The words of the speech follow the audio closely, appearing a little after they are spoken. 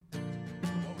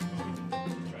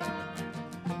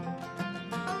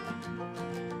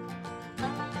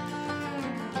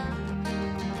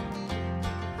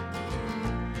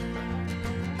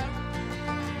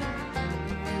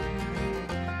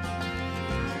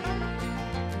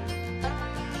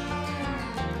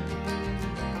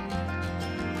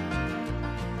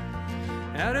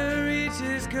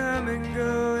Faces come and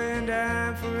go, and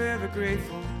I'm forever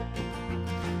grateful.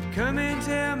 Come and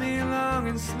tell me long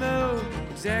and slow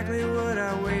exactly what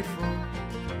I wait for.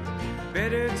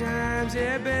 Better times,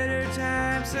 yeah, better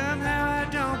times. Somehow I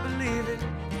don't believe it.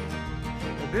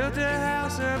 I built a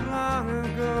house up long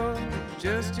ago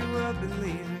just to up and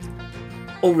leave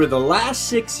it. Over the last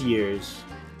 6 years,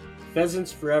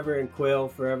 Pheasants Forever and Quail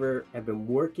Forever have been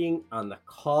working on the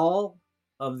Call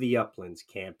of the Uplands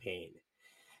campaign.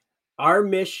 Our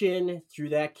mission through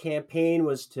that campaign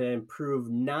was to improve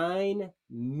 9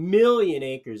 million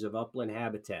acres of upland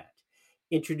habitat,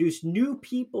 introduce new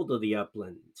people to the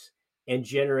uplands, and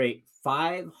generate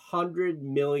 $500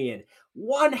 million,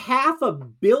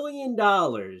 $500 million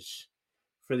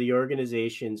for the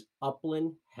organization's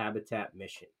upland habitat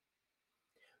mission.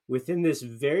 Within this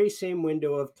very same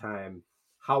window of time,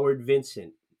 Howard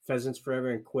Vincent, Pheasants Forever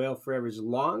and Quail Forever's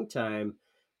longtime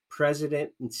president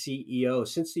and CEO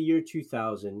since the year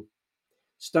 2000,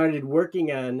 started working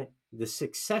on the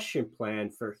succession plan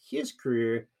for his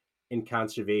career in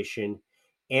conservation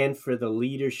and for the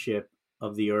leadership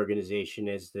of the organization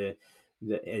as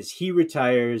he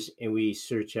retires and we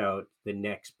search out the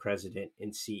next president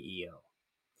and CEO.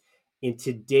 In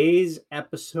today's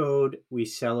episode, we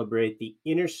celebrate the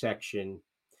intersection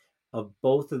of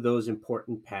both of those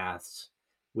important paths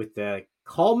with the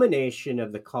culmination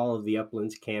of the Call of the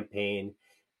Uplands campaign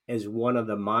as one of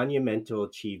the monumental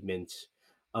achievements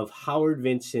of Howard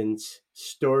Vincent's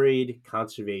storied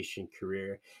conservation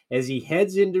career as he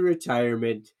heads into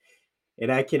retirement,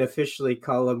 and I can officially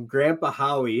call him Grandpa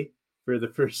Howie for the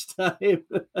first time.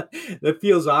 That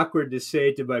feels awkward to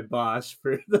say to my boss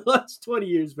for the last 20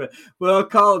 years, but I'll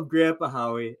call him Grandpa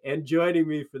Howie. And joining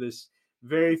me for this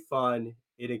very fun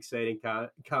and exciting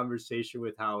conversation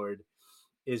with Howard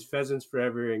is Pheasants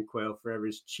Forever and Quail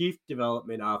Forever's Chief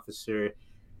Development Officer,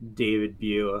 David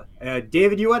Buell.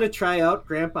 David, you want to try out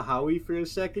Grandpa Howie for a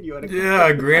second?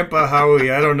 Yeah, Grandpa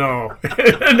Howie. I don't know.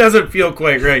 It doesn't feel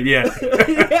quite right yet.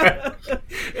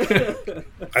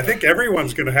 I think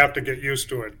everyone's going to have to get used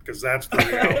to it because that's the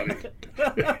reality.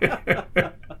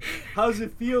 How's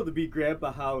it feel to be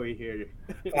Grandpa Howie here?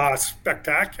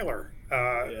 Spectacular.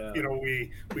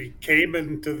 We came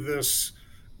into this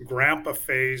grandpa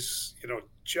phase,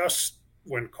 just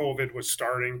when COVID was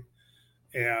starting.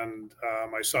 And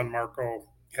my son Marco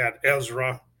had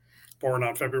Ezra, born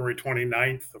on February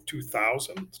 29th of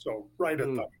 2000. So right at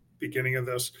the beginning of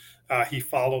this, he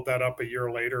followed that up a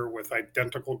year later with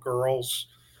identical girls,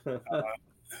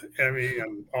 Emmy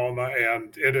and Alma.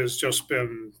 And it has just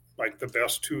been like the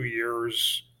best 2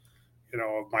 years,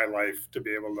 of my life to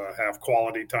be able to have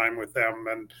quality time with them.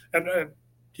 And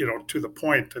to the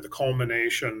point, to the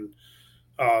culmination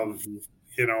of,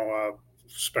 a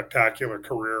spectacular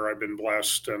career. I've been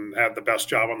blessed and had the best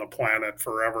job on the planet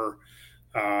forever.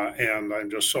 And I'm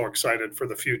just so excited for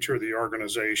the future of the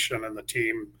organization and the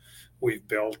team we've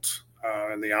built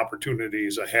and the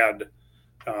opportunities ahead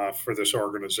for this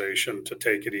organization to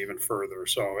take it even further.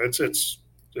 So it's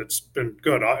been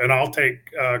good. And I'll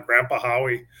take Grandpa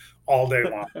Howie all day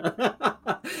long.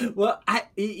 Well,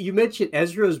 you mentioned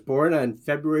Ezra was born on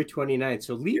February 29th,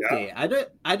 so leap day.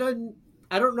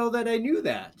 I don't know that I knew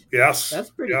that. Yes, that's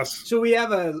pretty. Yes. So we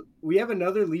have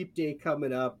another leap day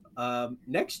coming up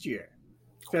next year,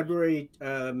 February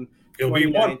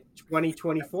 29th,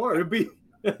 2024. It'll be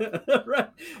right.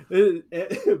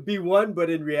 It'll be one, but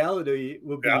in reality,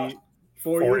 will be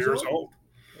 4 years old.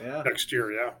 Yeah, next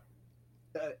year. Yeah.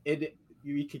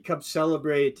 You could come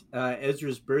celebrate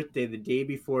Ezra's birthday the day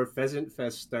before Pheasant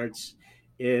Fest starts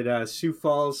in Sioux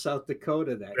Falls, South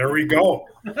Dakota. There we go.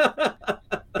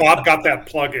 Bob got that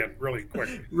plug in really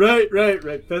quick. Right.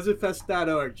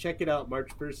 Pheasantfest.org. Check it out, March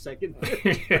 1st,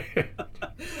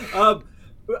 2nd.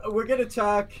 We're going to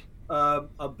talk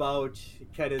about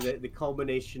kind of the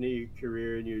culmination of your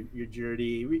career and your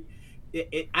journey.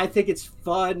 I think it's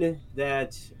fun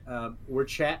that we're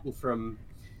chatting from,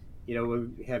 we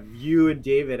have you and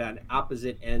David on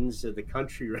opposite ends of the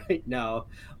country right now.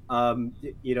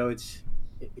 It's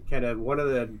kind of one of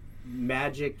the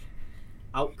magic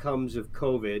outcomes of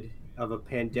COVID, of a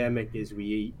pandemic, is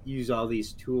we use all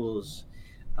these tools,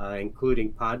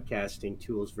 including podcasting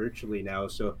tools, virtually now.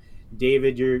 So,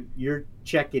 David, you're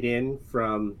checking in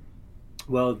from,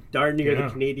 darn near the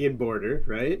Canadian border,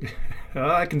 right?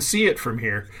 I can see it from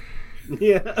here.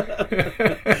 Yeah,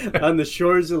 on the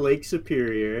shores of Lake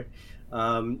Superior,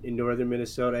 in northern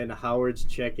Minnesota, and Howard's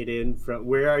checking in from.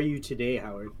 Where are you today,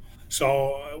 Howard?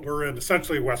 So we're in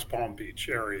essentially West Palm Beach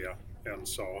area. And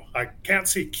so I can't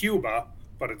see Cuba,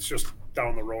 but it's just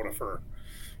down the road of her.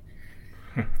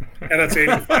 And it's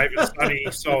 85 and sunny,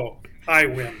 so I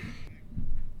win.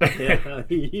 Yeah,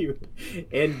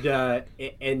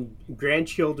 and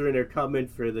grandchildren are coming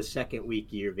for the second week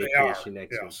of your They are. vacation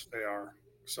next week. Yes, they are.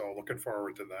 So looking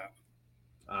forward to that.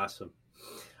 Awesome.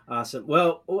 Awesome.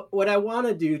 Well, what I want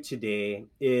to do today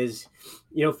is,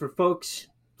 for folks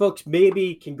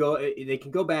maybe they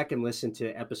can go back and listen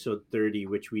to episode 30,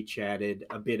 which we chatted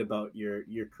a bit about your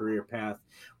career path.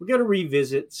 We're going to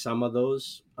revisit some of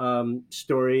those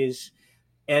stories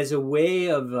as a way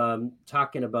of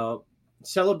talking about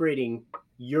celebrating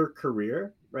your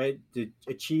career, right? The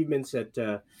achievements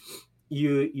that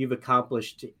you've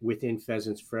accomplished within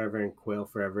Pheasants Forever and Quail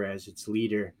Forever as its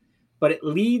leader. But it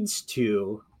leads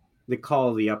to the Call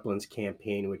of the Uplands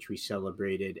campaign, which we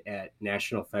celebrated at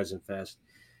National Pheasant Fest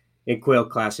and Quail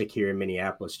Classic here in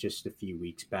Minneapolis just a few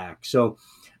weeks back. So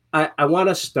I want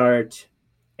to start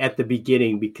at the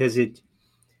beginning because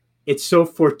it's so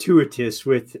fortuitous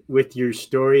with your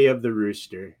story of the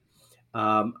rooster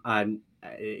on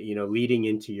leading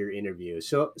into your interview.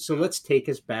 So let's take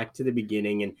us back to the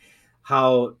beginning and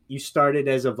how you started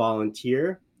as a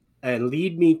volunteer and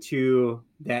lead me to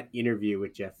that interview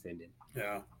with Jeff Finden.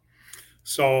 Yeah.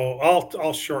 So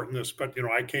I'll shorten this, but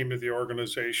I came to the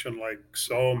organization like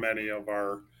so many of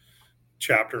our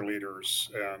chapter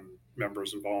leaders and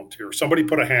members and volunteers. Somebody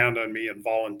put a hand on me and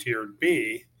volunteered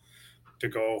me to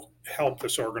go help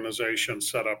this organization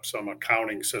set up some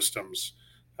accounting systems.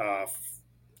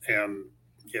 And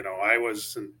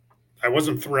I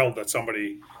wasn't thrilled that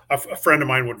a friend of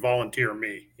mine would volunteer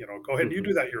me. Go ahead and you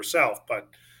do that yourself, but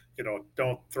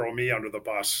don't throw me under the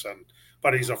bus.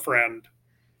 But he's a friend,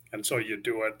 and so you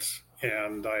do it.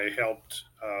 And I helped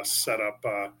set up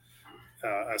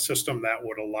a system that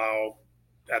would allow,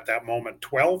 at that moment,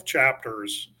 12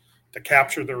 chapters to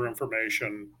capture their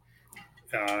information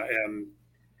and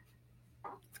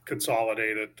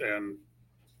consolidate it. And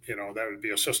that would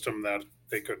be a system that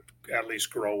they could at least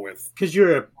grow with. Because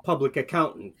you're a public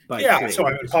accountant by trade. So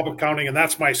I'm in public accounting, and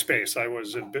that's my space. I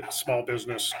was in small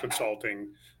business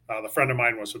consulting. The friend of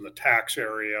mine was in the tax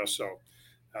area, so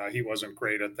he wasn't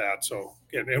great at that. So,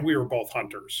 and we were both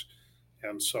hunters,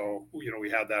 and so we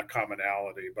had that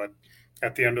commonality. But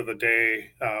at the end of the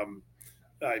day,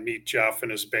 I meet Jeff in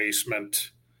his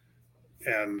basement,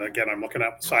 and again, I'm looking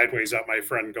up sideways at my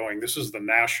friend, going, "This is the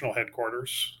national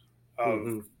headquarters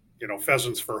of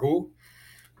pheasants for who?"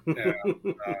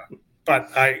 And,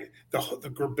 but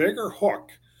the bigger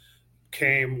hook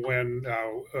came when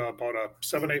about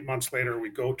 7-8 months later, we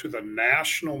go to the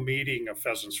national meeting of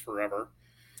Pheasants Forever,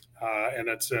 and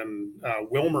it's in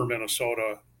Wilmer,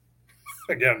 Minnesota.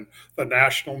 Again, the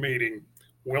national meeting,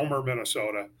 Wilmer,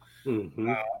 Minnesota.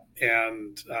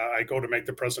 And I go to make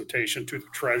the presentation to the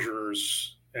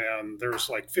treasurers, and there's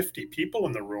like 50 people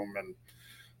in the room, and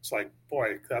it's like,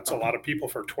 boy, that's a lot of people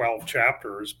for 12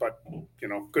 chapters, but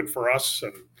good for us.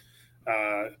 And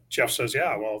Jeff says,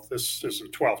 yeah, well, this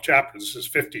isn't 12 chapters, this is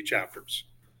 50 chapters.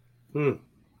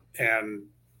 And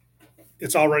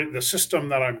it's already, the system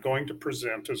that I'm going to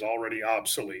present is already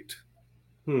obsolete.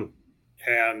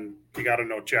 And you got to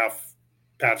know, Jeff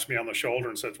pats me on the shoulder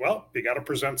and says, well, you got to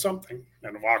present something,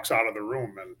 and walks out of the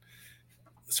room. And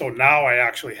so now I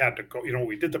actually had to go,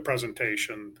 we did the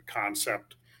presentation, the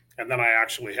concept, and then I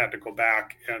actually had to go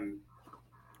back and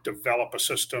develop a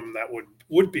system that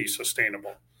would be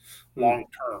sustainable long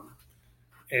term.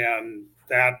 And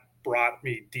that brought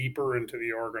me deeper into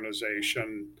the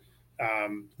organization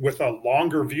with a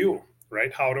longer view,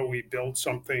 right? How do we build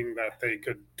something that they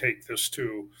could take this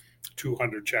to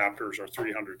 200 chapters or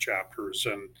 300 chapters?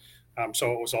 And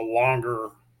so it was a longer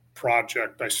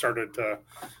project. I started to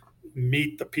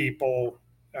meet the people,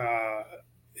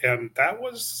 and that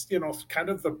was, kind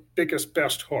of the biggest,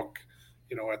 best hook,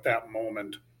 at that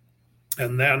moment.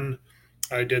 And then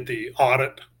I did the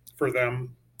audit for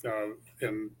them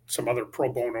and some other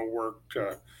pro bono work.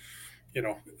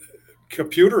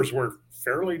 Computers were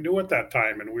fairly new at that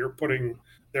time, and we were putting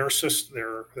their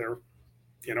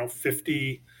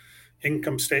 50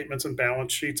 income statements and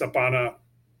balance sheets up on a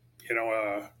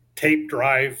tape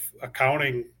drive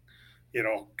accounting,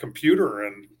 computer.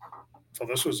 And so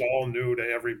this was all new to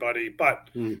everybody. But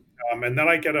and then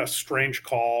I get a strange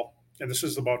call, and this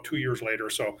is about 2 years later.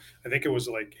 So I think it was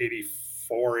like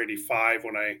 84, 85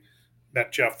 when I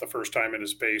met Jeff the first time in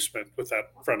his basement with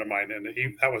that friend of mine. And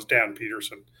that was Dan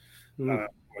Peterson,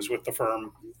 was with the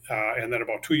firm. And then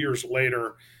about 2 years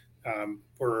later,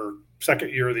 we're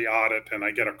second year of the audit, and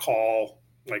I get a call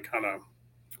like on a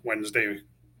Wednesday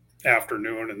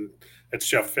afternoon, and it's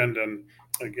Jeff Finden,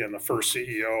 again, the first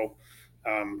CEO,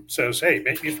 says, hey,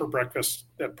 make me for breakfast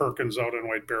at Perkins out in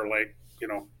White Bear Lake,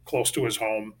 close to his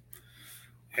home.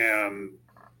 And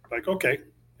like, okay.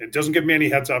 it doesn't give me any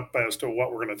heads up as to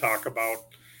what we're going to talk about.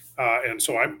 And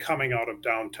so I'm coming out of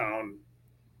downtown,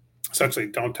 essentially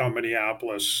downtown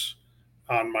Minneapolis,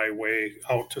 on my way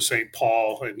out to St.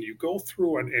 Paul. And you go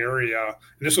through an area,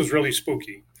 and this was really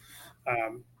spooky.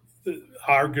 Um,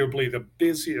 Arguably the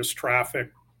busiest traffic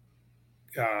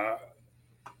uh,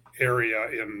 area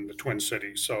in the Twin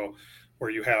Cities. So,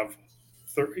 where you have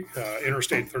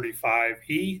Interstate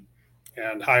 35E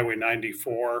and Highway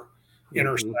 94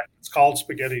 intersect. It's called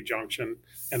Spaghetti Junction.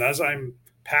 And as I'm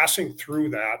passing through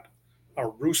that, a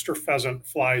rooster pheasant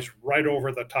flies right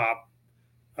over the top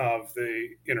of the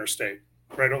interstate,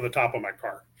 right over the top of my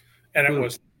car. And it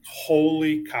was,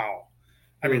 holy cow.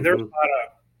 I mean, there's not a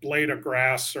blade of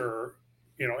grass or,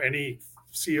 any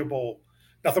seeable,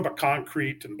 nothing but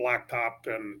concrete and blacktop.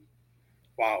 And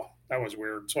wow, that was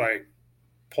weird. So I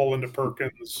pull into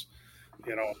Perkins,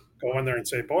 go in there and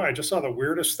say, boy, I just saw the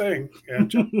weirdest thing. And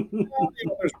just,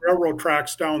 there's railroad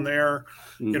tracks down there,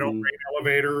 grain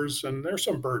elevators, and there's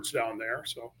some birds down there.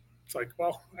 So it's like,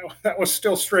 well, that was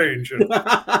still strange. And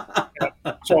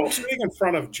so sitting in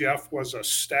front of Jeff was a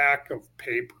stack of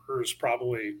papers,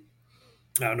 probably,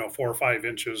 I don't know, 4 or 5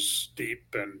 inches deep.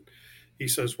 And he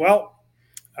says, well,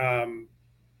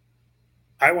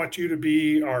 I want you to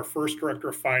be our first director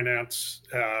of finance.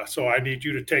 So I need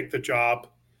you to take the job.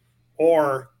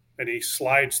 And he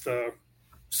slides the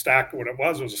stack, what it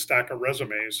was a stack of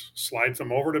resumes, slides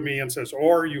them over to me and says,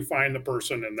 or you find the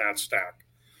person in that stack.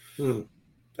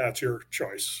 That's your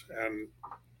choice. And,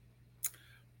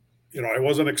 I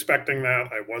wasn't expecting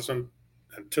that. I wasn't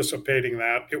anticipating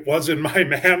that. It was in my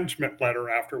management letter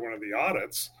after one of the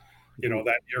audits,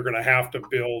 that you're going to have to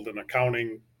build an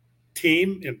accounting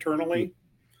team internally,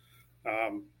 blah,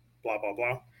 blah,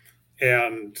 blah.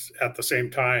 And at the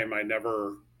same time, I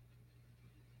never,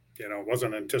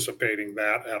 wasn't anticipating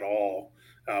that at all.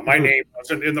 My name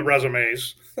wasn't in the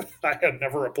resumes. I had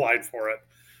never applied for it.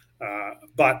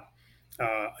 But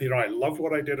I loved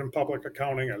what I did in public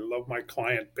accounting. I love my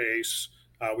client base.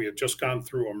 We had just gone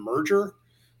through a merger.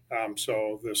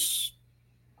 So this,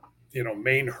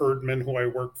 Maine Herdman, who I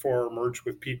worked for, merged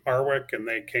with Pete Barwick, and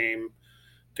they came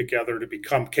together to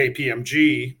become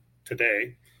KPMG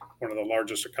today, one of the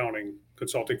largest accounting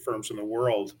consulting firms in the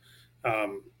world.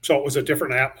 So it was a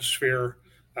different atmosphere.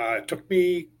 It took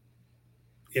me,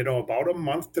 about a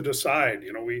month to decide.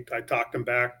 I talked him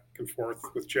back and forth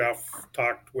with Jeff,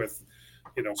 talked with,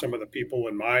 some of the people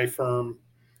in my firm,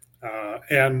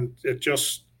 and it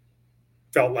just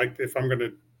felt like if I'm going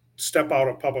to step out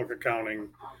of public accounting,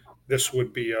 this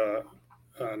would be a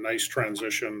nice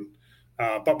transition.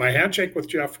 But my handshake with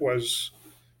Jeff was,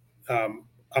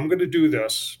 I'm going to do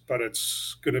this, but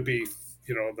it's going to be,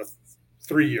 the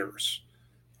 3 years.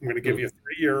 I'm going to give you 3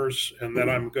 years, and then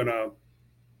I'm going to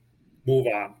move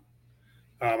on.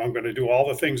 I'm going to do all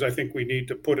the things I think we need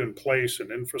to put in place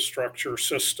in infrastructure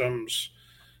systems.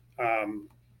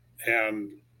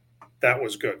 And that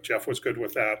was good. Jeff was good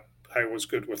with that. I was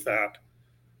good with that.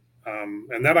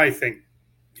 And then I think,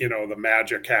 the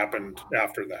magic happened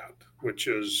after that, which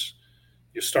is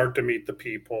you start to meet the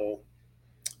people.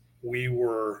 We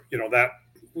were,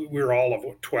 we were all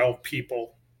of 12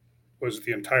 people was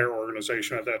the entire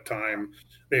organization at that time.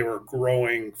 They were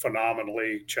growing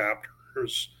phenomenally,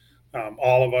 chapters.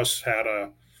 All of us had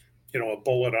a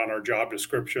bullet on our job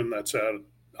description that said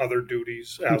other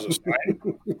duties as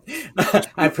assigned.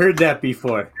 I've heard that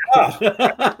before. Yeah. So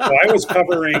I was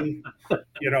covering,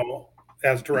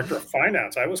 as director of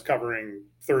finance, I was covering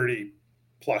 30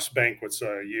 plus banquets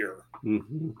a year.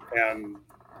 And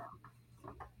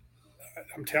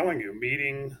I'm telling you,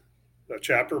 meeting the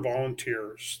chapter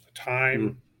volunteers, the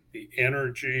time, the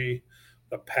energy,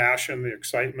 the passion, the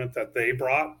excitement that they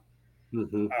brought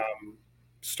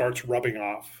starts rubbing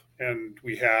off. And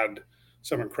we had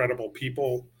some incredible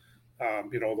people,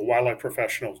 the wildlife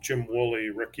professionals, Jim Woolley,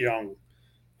 Rick Young,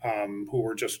 who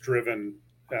were just driven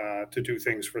to do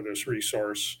things for this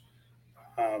resource.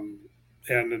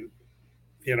 And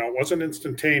it wasn't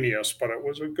instantaneous, but it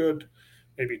was a good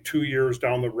maybe 2 years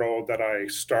down the road that I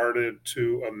started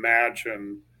to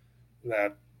imagine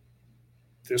that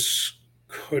this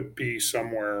could be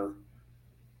somewhere.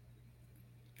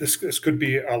 This could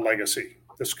be a legacy.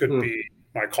 This could be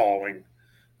my calling.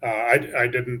 I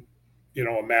didn't,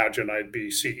 imagine I'd be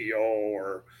CEO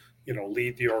or,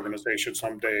 lead the organization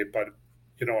someday. But,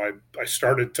 I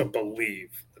started to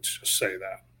believe. Let's just say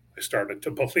that I started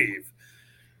to believe.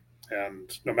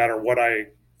 And no matter what I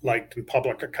liked in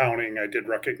public accounting, I did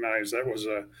recognize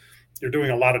that you're doing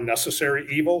a lot of necessary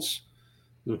evils.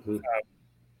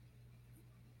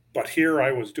 But here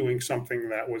I was doing something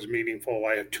that was meaningful.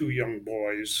 I had 2 young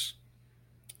boys,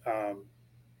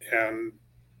 and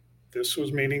this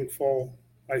was meaningful,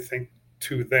 I think,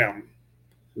 to them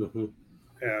Mm-hmm.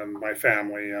 and my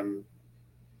family. And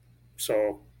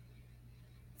so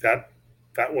that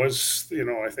that was,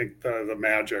 I think the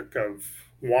magic of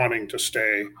wanting to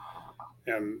stay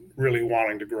and really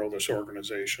wanting to grow this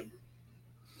organization.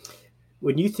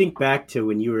 When you think back to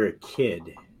when you were a kid,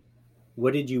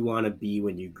 what did you want to be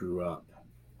when you grew up?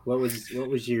 What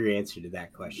was your answer to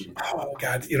that question? Oh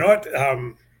God, you know what?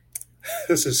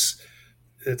 This is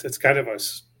it's kind of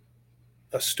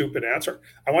a stupid answer.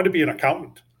 I wanted to be an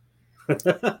accountant.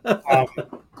 Um,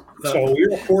 So, so we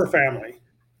were a poor family,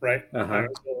 right? I uh-huh.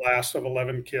 was the last of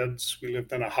 11 kids. We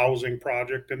lived in a housing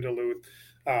project in Duluth.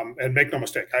 And make no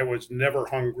mistake, I was never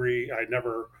hungry. I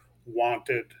never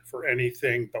wanted for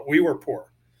anything, but we were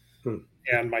poor. Hmm.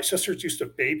 And my sisters used to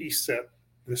babysit.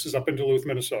 This is up in Duluth,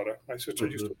 Minnesota. My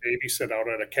sisters used Mm-hmm. to babysit out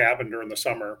at a cabin during the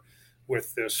summer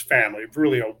with this family,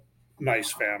 really a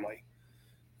nice family.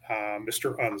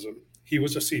 Mr. Unzen, he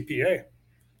was a CPA,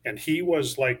 and he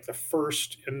was like the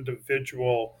first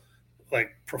individual,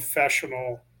 like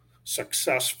professional,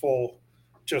 successful,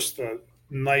 just the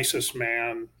nicest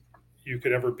man you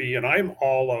could ever be. And I'm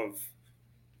all of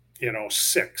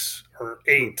 6 or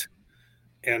 8,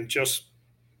 and just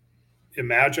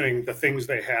imagining the things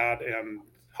they had and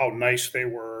how nice they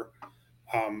were.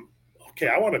 Um, okay,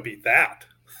 I want to be that,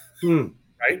 Hmm.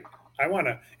 right? I want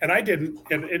to, and I didn't,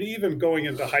 and even going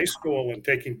into high school and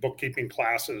taking bookkeeping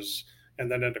classes and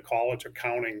then into college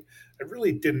accounting, I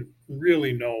really didn't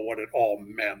really know what it all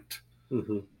meant,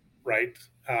 Mm-hmm. right?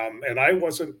 And I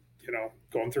wasn't,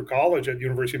 going through college at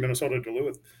University of Minnesota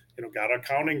Duluth, got an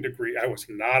accounting degree. I was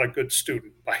not a good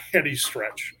student by any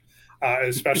stretch,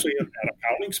 especially in that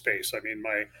accounting space. I mean,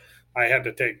 I had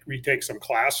to retake some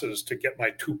classes to get my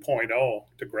 2.0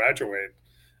 to graduate.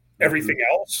 Mm-hmm. Everything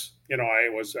else, I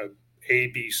was a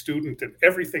B student, and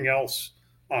everything else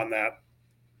on that,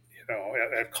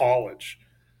 at college.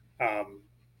 Um,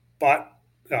 but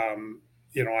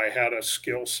I had a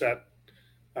skill set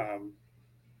um,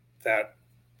 that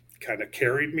kind of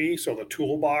carried me. So the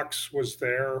toolbox was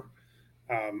there.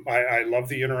 I love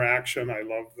the interaction. I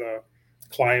love the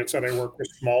clients that I work with,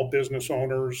 small business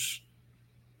owners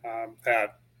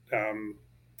that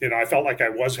I felt like I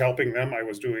was helping them. I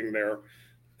was doing their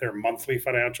monthly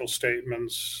financial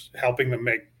statements, helping them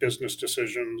make business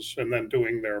decisions, and then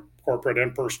doing their corporate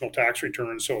and personal tax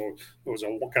returns. So it was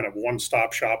a kind of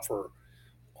one-stop shop for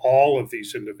all of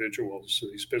these individuals,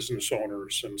 these business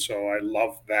owners. And so I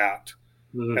love that.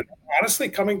 Mm-hmm. And honestly,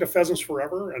 coming to Pheasants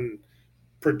Forever and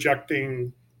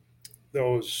projecting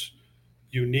those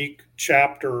unique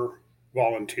chapter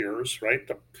volunteers, right?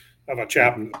 Of a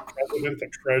chapter, Mm-hmm. the president, the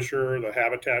treasurer, the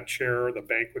habitat chair, the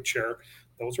banquet chair,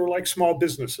 those are like small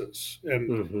businesses. And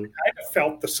Mm-hmm. I kind of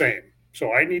felt the same.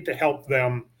 So I need to help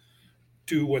them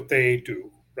do what they do,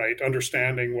 right?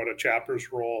 Understanding what a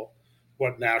chapter's role,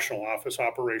 what national office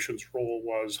operations role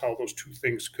was, how those two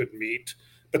things could meet,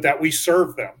 but that we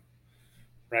serve them,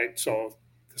 right? So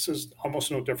this is almost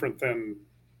no different than,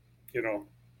 you know,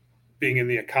 being in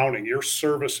the accounting. You're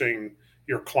servicing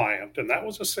your client. And that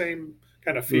was the same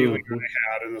kind of feeling Mm-hmm.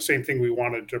 I had. And the same thing we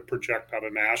wanted to project out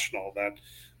of national, that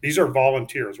these are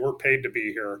volunteers. We're paid to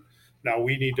be here. Now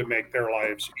we need to make their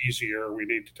lives easier. We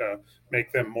need to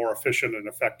make them more efficient and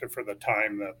effective for the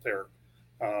time that they're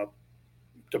uh,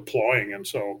 deploying. And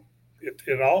so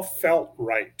it all felt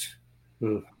right.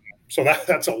 Mm. So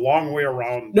that's a long way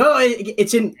around. No,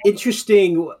 it's an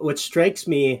interesting. What strikes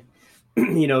me,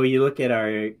 you look at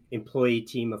our employee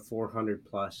team of 400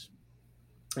 plus,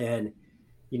 and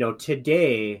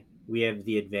today we have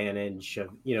the advantage of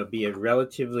be a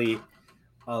relatively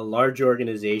a large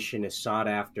organization, a sought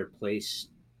after place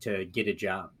to get a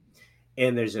job,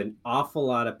 and there's an awful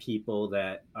lot of people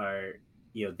that are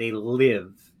they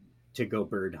live to go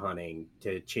bird hunting,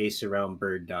 to chase around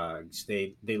bird dogs.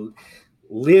 They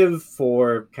live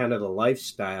for kind of the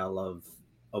lifestyle of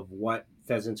what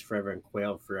Pheasants Forever and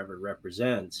Quail Forever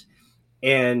represents.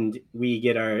 And we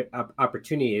get our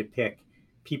opportunity to pick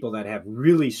people that have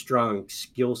really strong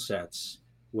skill sets,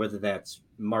 whether that's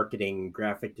marketing,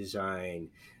 graphic design,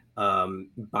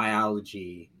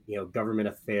 biology, government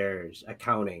affairs,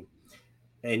 accounting,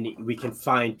 and we can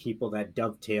find people that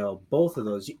dovetail both of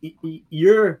those.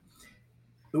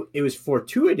 It was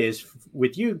fortuitous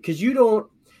with you because you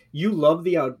love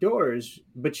the outdoors,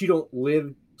 but you don't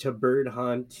live to bird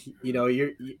hunt. You're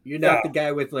not Yeah. the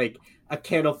guy with like a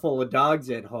kennel full of dogs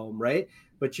at home, right?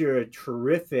 But you're a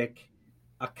terrific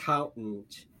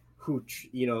accountant who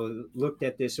looked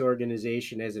at this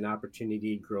organization as an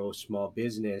opportunity to grow a small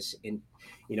business and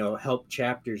help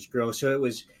chapters grow. So it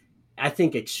was, I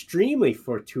think, extremely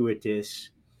fortuitous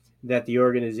that the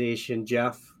organization,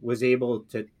 Jeff, was able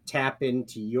to tap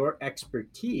into your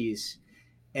expertise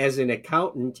as an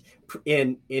accountant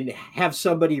and have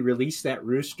somebody release that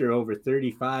rooster over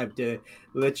 35 to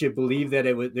let you believe that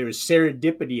there was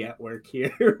serendipity at work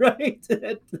here, right?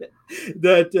 that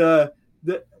that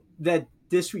that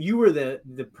this you were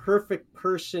the perfect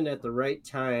person at the right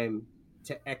time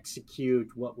to execute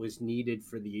what was needed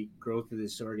for the growth of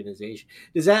this organization.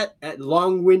 Does that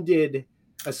long-winded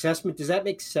assessment, does that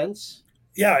make sense?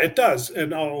 Yeah, it does,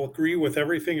 and I'll agree with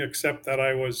everything except that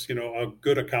I was, a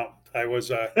good accountant. I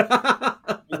was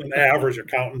an average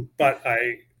accountant, but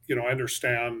I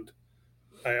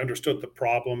understood the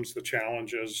problems, the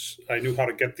challenges. I knew how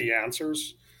to get the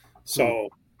answers. Hmm. So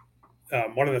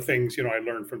one of the things I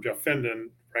learned from Jeff Finden,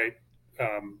 right?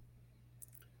 Um,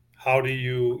 how do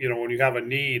you, when you have a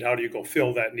need, how do you go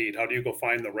fill that need? How do you go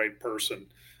find the right person?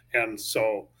 And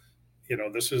so,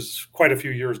 this is quite a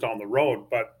few years down the road,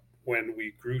 but when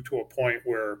we grew to a point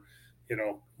where,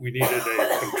 we needed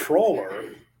a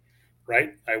controller,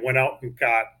 right? I went out and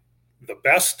got the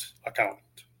best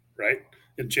accountant, right?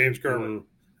 And James Gerlin, Hmm.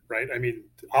 right? I mean,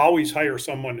 always hire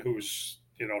someone who's,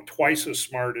 twice as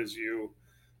smart as you.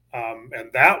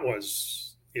 And that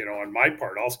was, on my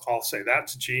part, I'll say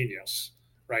that's genius,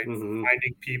 right? Hmm.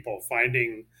 Finding people,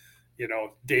 finding,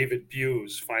 David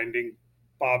Buse, finding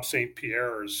Bob St.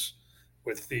 Pierre's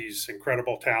with these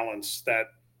incredible talents that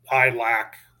I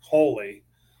lack wholly,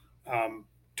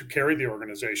 to carry the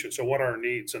organization. So what are our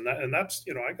needs? And that's,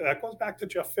 that goes back to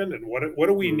Jeff Finden. What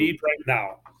do we Hmm. need right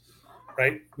now?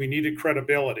 Right? We needed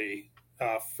credibility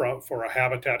for a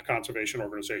habitat conservation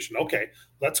organization. Okay,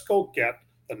 let's go get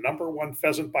the number one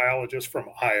pheasant biologist from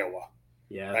Iowa,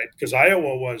 Yeah. right? Because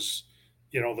Iowa was,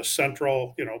 the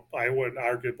central, Iowa and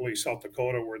arguably South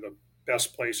Dakota were the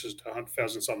best places to hunt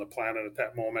pheasants on the planet at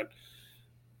that moment.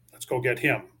 Let's go get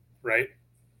him, right?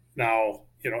 Now,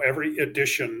 every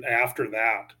edition after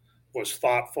that was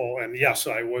thoughtful. And yes,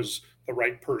 I was the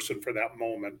right person for that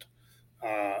moment.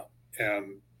 Uh,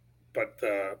 and but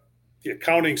the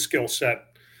accounting skill set,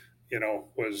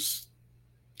 was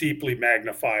deeply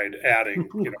magnified, adding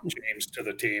James to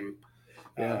the team.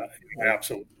 Yeah. Uh, Yeah.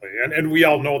 Absolutely, and we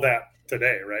all know that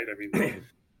today, right? I mean,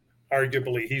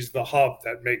 arguably, he's the hub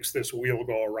that makes this wheel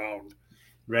go around.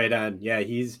 Right on. Yeah,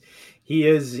 he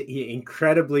is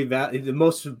incredibly the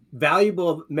most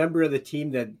valuable member of the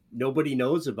team that nobody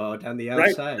knows about on the Right,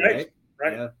 outside, right, right?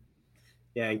 right. Yeah.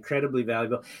 Yeah, incredibly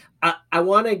valuable. I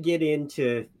want to get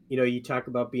into, you talk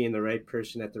about being the right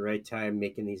person at the right time,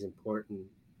 making these important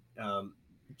um,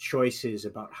 choices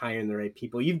about hiring the right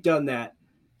people. You've done that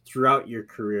throughout your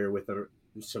career with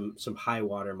some high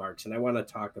water marks, and I want to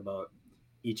talk about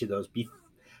each of those.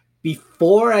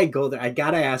 Before I go there, I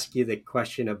got to ask you the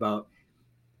question about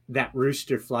that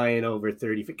rooster flying over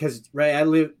 30 because right, I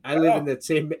live in Yeah, that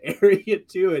same area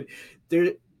too, and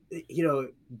there, you know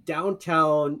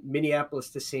downtown Minneapolis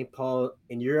to St. Paul,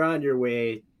 and you're on your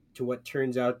way to what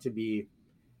turns out to be,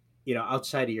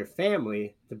 outside of your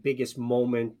family, the biggest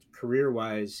moment career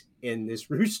wise, and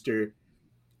this rooster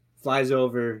flies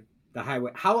over the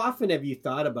highway. How often have you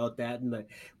thought about that, and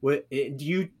do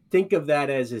you think of that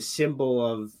as a symbol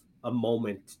of a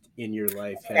moment in your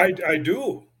life I, that? I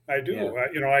do. I Yeah.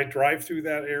 do. I drive through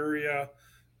that area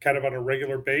kind of on a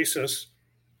regular basis.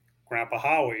 Grandpa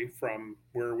Howie, from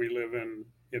where we live in,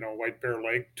 White Bear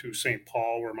Lake, to St.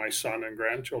 Paul, where my son and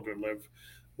grandchildren live.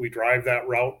 We drive that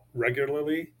route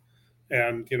regularly.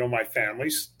 And, my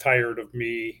family's tired of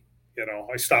me.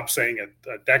 I stopped saying it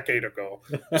a decade ago,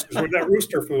 just because when that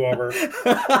rooster flew over,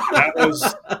 that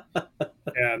was,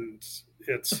 and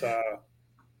it's,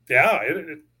 yeah,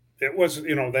 it was,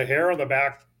 the hair on the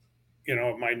back,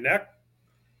 of my neck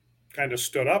kind of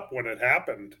stood up when it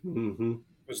happened. Hmm.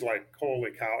 It was like,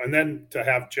 holy cow. And then to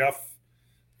have Jeff,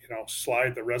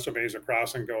 slide the resumes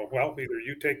across and go, well, either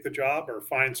you take the job or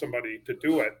find somebody to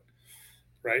do it.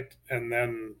 Right. And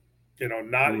then,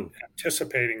 not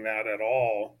anticipating that at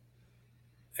all.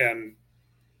 And,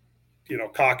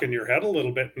 cocking your head a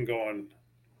little bit and going,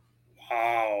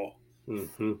 wow.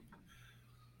 Mm-hmm.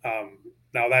 Um,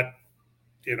 Now that,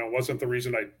 wasn't the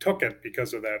reason I took it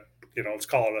because of that, let's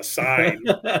call it a sign.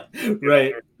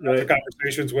 Right, There were lots of right.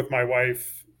 conversations with my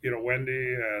wife,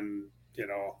 Wendy, and,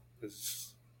 this,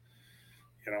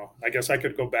 I guess I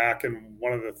could go back, and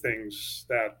one of the things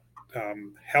that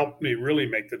helped me really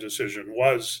make the decision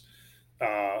was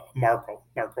Marco.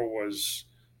 Marco was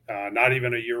not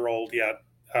even a year old yet.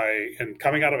 And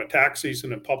coming out of a tax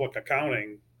season in public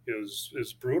accounting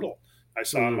is brutal. I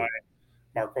saw my Mm.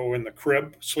 Marco in the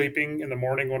crib sleeping in the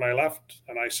morning when I left,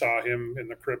 and I saw him in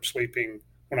the crib sleeping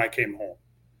when I came home.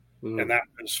 Mm. And that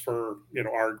was for,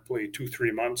 arguably 2,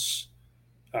 3 months.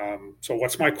 So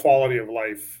what's my quality of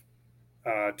life?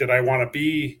 Did I want to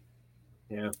be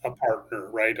Yeah. a partner,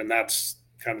 right? And that's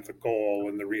kind of the goal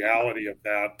and the reality of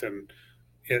that. And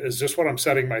is this what I'm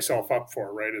setting myself up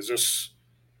for, right? Is this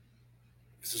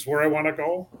where I want to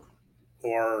go?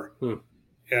 Or, Mm.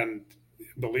 and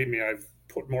believe me, I've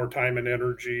put more time and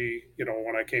energy,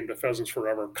 when I came to Pheasants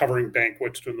Forever, covering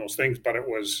banquets, doing those things, but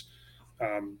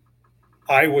um,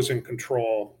 I was in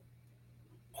control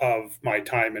of my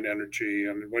time and energy.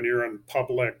 And when you're in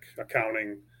public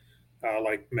accounting,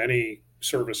 like many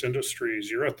service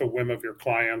industries, you're at the whim of your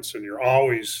clients, and you're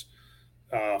always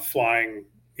flying,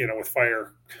 with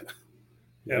fire. And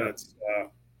Yeah. it's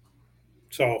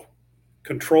so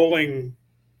controlling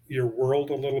your world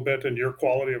a little bit and your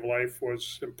quality of life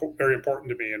was very important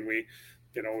to me. And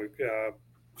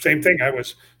same thing. I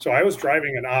was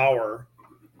driving an hour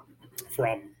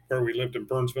from where we lived in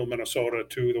Burnsville, Minnesota,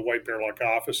 to the White Bear Luck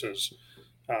offices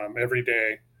every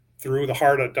day through the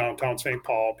heart of downtown St.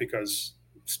 Paul, because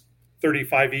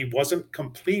 35E wasn't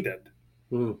completed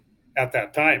Mm. at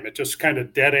that time. It just kind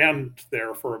of dead end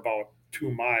there for about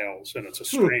 2 miles, and it's a Mm.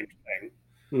 strange thing.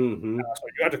 Mm-hmm. So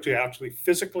you had to actually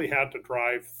physically had to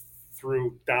drive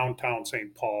through downtown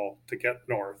St. Paul to get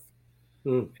north.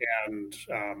 Mm. And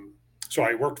so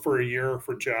I worked for a year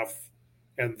for Jeff,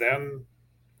 and then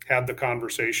had the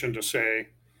conversation to say,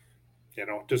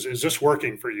 is this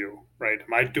working for you? Right?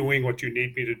 Am I doing what you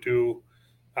need me to do?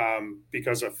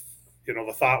 Because of,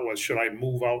 the thought was, should I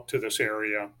move out to this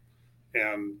area?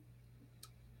 And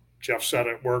Jeff said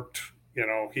it worked.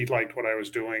 He liked what I was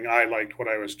doing. I liked what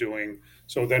I was doing.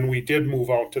 So then we did move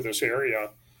out to this area.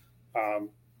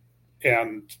 Um,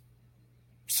 and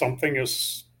something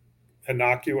as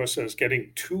innocuous as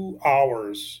getting 2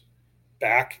 hours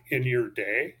back in your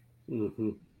day Mm-hmm.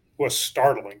 was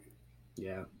startling.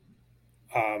 Yeah.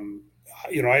 Um,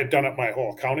 I had done it my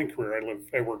whole accounting career.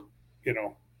 I worked,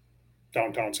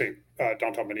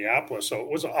 downtown Minneapolis. So it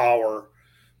was an hour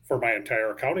for my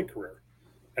entire accounting career.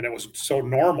 And it was so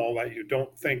normal that you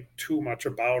don't think too much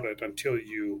about it until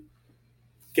you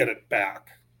get it back.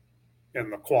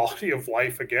 And the quality of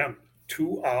life, again,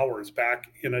 2 hours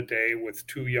back in a day with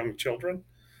two young children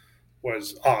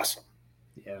was awesome.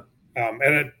 Yeah. And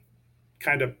it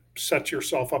kind of sets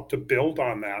yourself up to build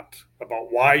on that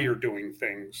about why you're doing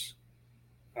things.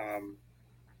 Um,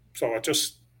 so it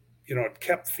just, it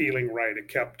kept feeling right. It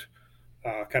kept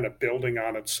kind of building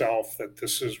on itself that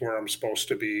this is where I'm supposed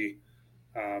to be.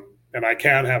 And I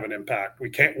can have an impact.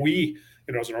 We,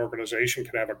 as an organization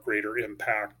can have a greater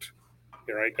impact,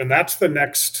 right? And that's the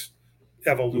next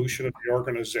evolution of the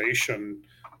organization,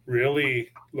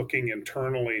 really looking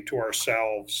internally to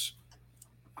ourselves.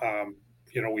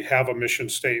 We have a mission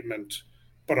statement,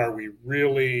 but are we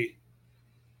really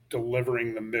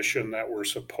delivering the mission that we're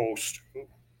supposed to?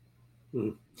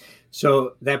 Mm.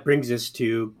 So that brings us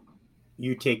to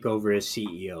you take over as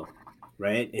CEO,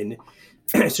 right? And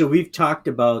so we've talked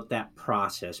about that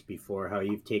process before, how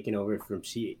you've taken over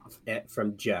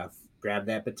from Jeff, grab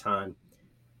that baton.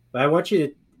 But I want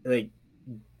you to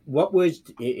what was,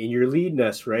 and you're leading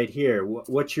us right here.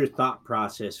 What's your thought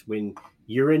process when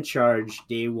you're in charge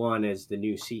day one as the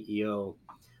new CEO?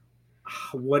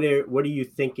 What are you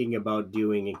thinking about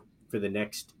doing for the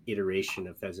next iteration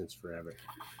of Pheasants Forever?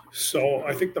 So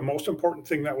I think the most important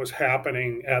thing that was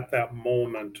happening at that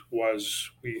moment was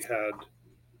we had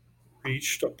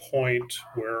reached a point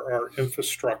where our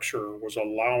infrastructure was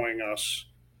allowing us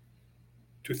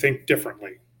to think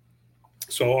differently.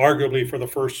 So arguably for the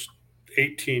first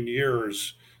 18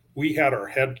 years, we had our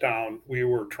head down. We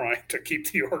were trying to keep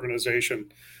the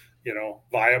organization,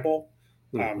 viable.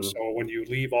 Mm-hmm. So when you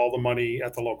leave all the money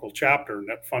at the local chapter,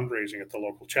 net fundraising at the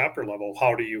local chapter level,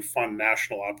 how do you fund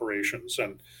national operations?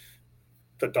 And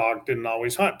the dog didn't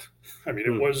always hunt. I mean, it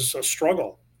Mm. was a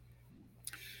struggle,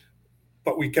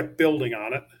 but we kept building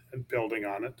on it and building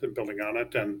on it and building on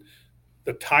it. And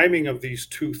the timing of these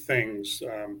two things,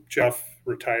 Jeff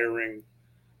retiring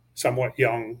somewhat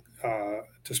young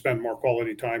to spend more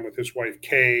quality time with his wife,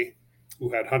 Kay,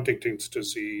 who had Huntington's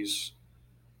disease.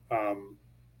 Um,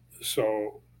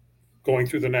 so going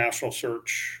through the national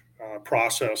search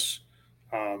process,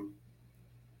 um,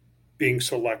 being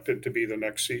selected to be the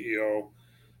next CEO,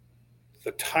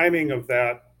 the timing of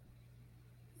that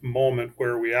moment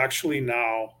where we actually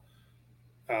now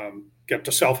get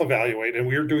to self-evaluate, and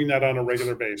we're doing that on a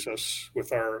regular basis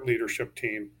with our leadership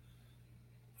team,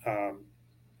 um,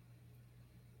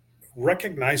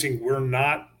 recognizing we're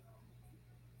not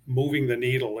moving the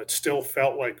needle. It still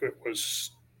felt like it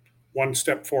was one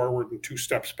step forward and two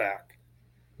steps back.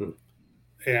 Hmm.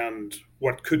 And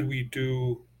what could we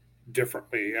do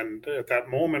differently. And at that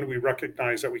moment, we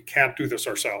recognized that we can't do this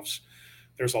ourselves.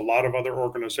 There's a lot of other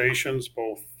organizations,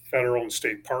 both federal and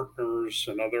state partners,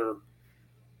 and other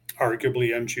arguably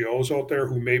NGOs out there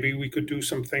who maybe we could do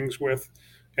some things with.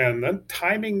 And then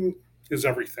timing is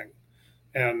everything.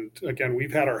 And again,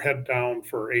 we've had our head down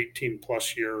for 18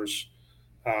 plus years.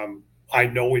 I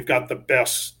know we've got the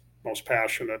best, most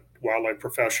passionate wildlife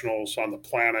professionals on the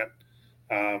planet.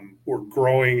 We're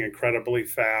growing incredibly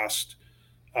fast.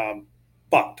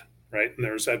 But, right? And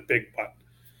there's that big but.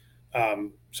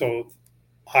 So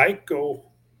I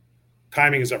go,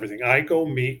 timing is everything. I go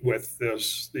meet with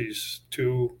these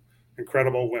two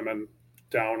incredible women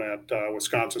down at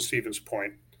Wisconsin Stevens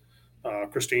Point,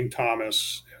 Christine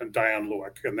Thomas and Diane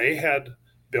Lewick, and they had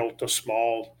built a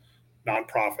small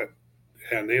nonprofit,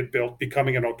 and they had built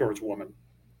Becoming an Outdoors Woman.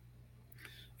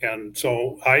 And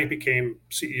so I became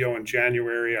CEO in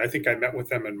January. I think I met with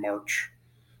them in March.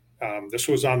 This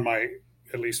was on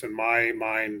at least in my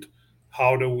mind,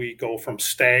 how do we go from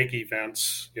stag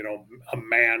events, a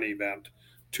man event,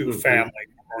 to family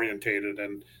orientated?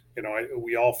 And,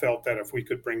 we all felt that if we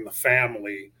could bring the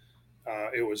family,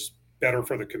 it was better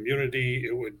for the community,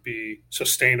 it would be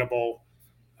sustainable,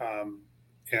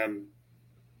 and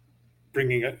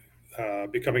bringing it,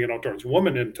 Becoming an Outdoors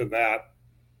Woman into that,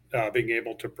 being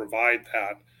able to provide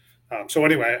that. So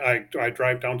anyway, I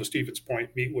drive down to Stevens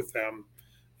Point, meet with them,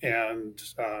 and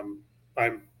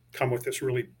I'm come with this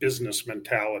really business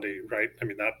mentality, right? I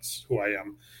mean, that's who I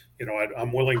am.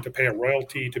 I'm willing to pay a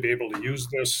royalty to be able to use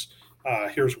this.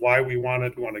 Here's why we want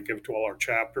it. We want to give to all our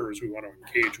chapters. We want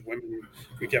to engage women.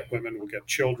 We get women, we'll get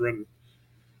children.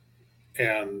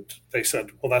 And they said,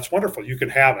 well, that's wonderful. You can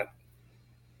have it.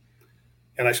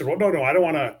 And I said, well, no, I don't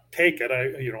want to take it.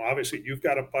 Obviously you've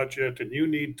got a budget and you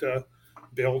need to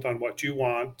build on what you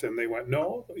want. And they went,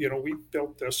 no, we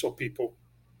built this so people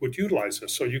would utilize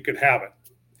this, so you could have it.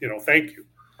 Thank you.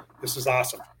 This is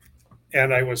awesome.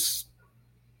 And I was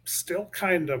still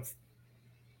kind of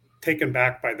taken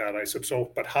back by that. I said,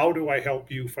 but how do I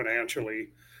help you financially?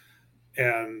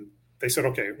 And they said,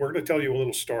 okay, we're going to tell you a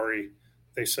little story.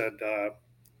 They said,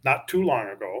 not too long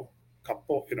ago,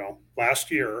 last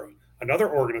year,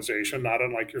 another organization, not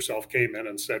unlike yourself, came in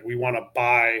and said, we want to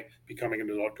buy Becoming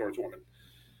an Outdoors Woman.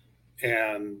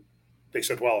 And they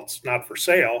said, well, it's not for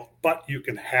sale, but you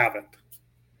can have it.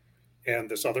 And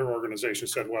this other organization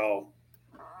said, well,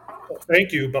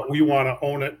 thank you, but we want to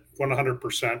own it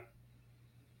 100%.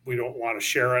 We don't want to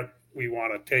share it. We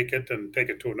want to take it and take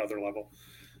it to another level.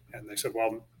 And they said,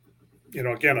 well,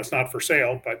 again, it's not for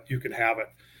sale, but you can have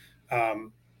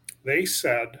it. They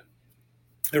said,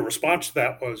 their response to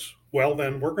that was, well,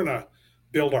 then we're going to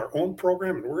build our own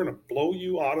program and we're going to blow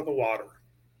you out of the water.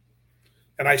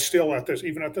 And I still,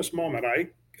 even at this moment,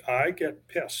 I get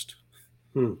pissed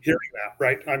hearing that,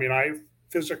 right? I mean, I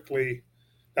physically,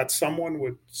 that someone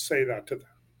would say that to them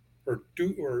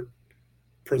or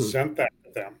present that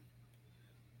to them.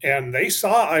 And they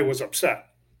saw I was upset.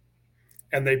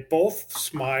 And they both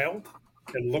smiled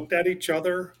and looked at each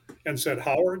other and said,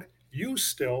 Howard, you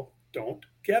still don't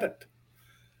get it.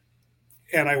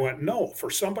 And I went, no, for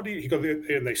somebody,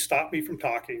 and they stopped me from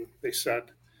talking. They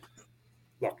said,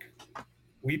 look,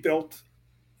 we built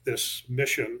this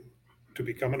mission to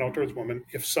become an outdoors woman.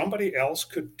 If somebody else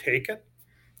could take it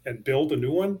and build a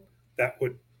new one that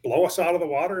would blow us out of the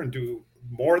water and do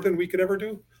more than we could ever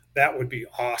do, that would be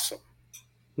awesome.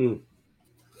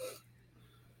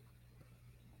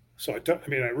 So I took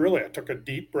a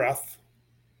deep breath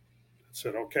and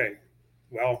said, okay,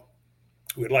 well,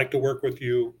 we'd like to work with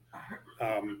you.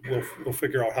 We'll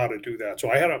figure out how to do that.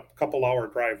 So I had a couple hour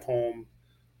drive home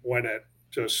when it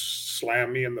just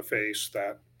slammed me in the face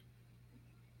that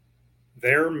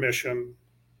their mission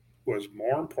was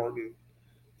more important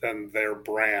than their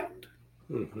brand.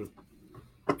 And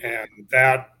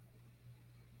that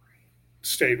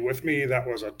stayed with me. That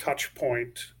was a touch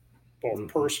point, both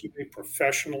personally,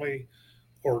 professionally,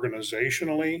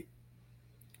 organizationally,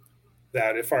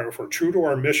 that if we're true to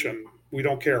our mission, we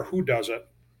don't care who does it,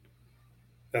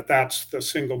 that's the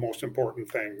single most important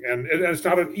thing. And it's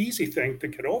not an easy thing to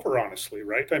get over, honestly,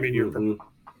 right? I mean, you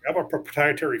have a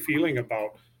proprietary feeling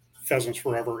about Pheasants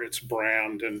Forever, its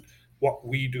brand, and what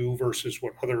we do versus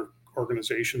what other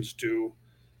organizations do.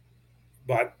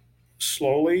 But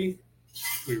slowly,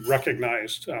 we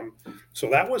recognized. So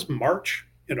that was March.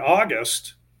 In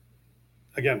August,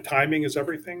 again, timing is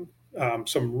everything.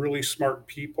 Some really smart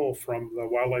people from the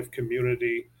wildlife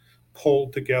community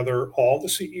pulled together all the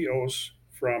CEOs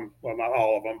from, well, not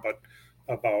all of them, but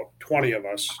about 20 of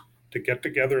us to get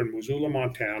together in Missoula,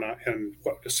 Montana. And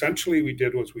what essentially we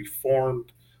did was we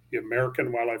formed the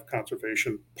American Wildlife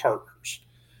Conservation Partners.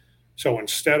 So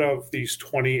instead of these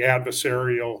 20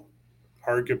 adversarial,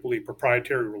 arguably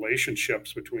proprietary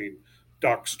relationships between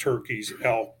ducks, turkeys,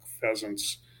 elk,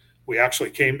 pheasants, we actually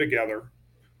came together,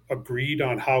 agreed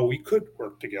on how we could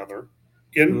work together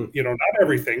in, not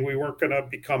everything. We weren't going to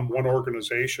become one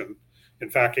organization. In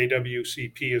fact,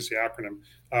 AWCP is the acronym,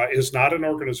 is not an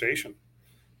organization.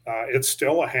 It's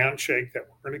still a handshake that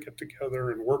we're going to get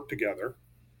together and work together.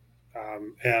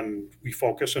 And we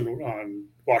focus on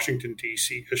Washington,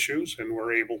 D.C. issues, and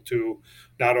we're able to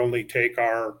not only take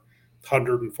our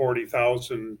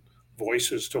 140,000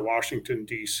 voices to Washington,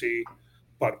 D.C.,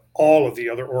 but all of the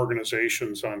other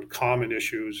organizations on common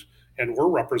issues. And we're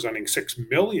representing 6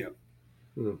 million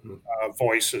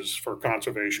voices for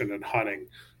conservation and hunting.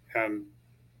 And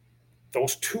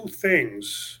those two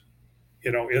things,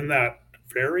 in that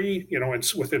very,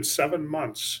 within 7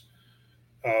 months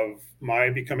of my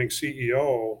becoming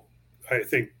CEO, I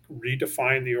think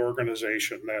redefined the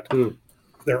organization that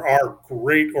there are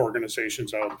great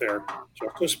organizations out there,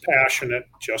 just as passionate,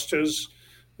 just as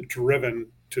driven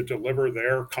to deliver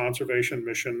their conservation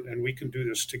mission, and we can do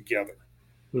this together.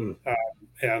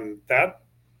 And that,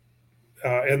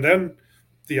 and then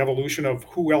the evolution of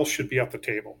who else should be at the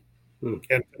table.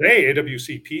 And today,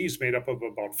 AWCP is made up of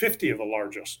about 50 of the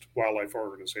largest wildlife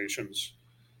organizations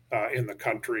in the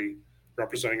country,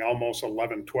 representing almost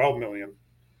 11, 12 million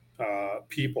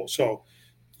people. So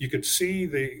you could see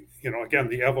the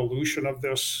evolution of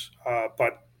this,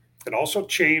 but it also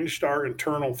changed our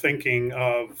internal thinking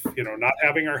of, not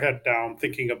having our head down,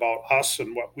 thinking about us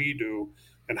and what we do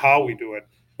and how we do it,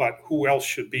 but who else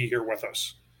should be here with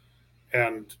us.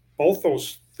 And both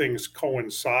those things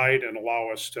coincide and allow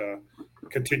us to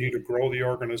continue to grow the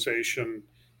organization,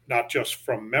 not just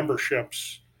from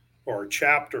memberships or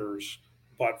chapters,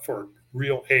 but for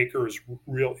real acres,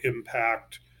 real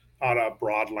impact on a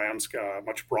broad landscape,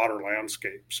 much broader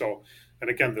landscape. So, and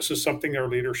again, this is something our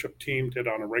leadership team did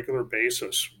on a regular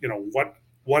basis.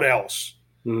 What else?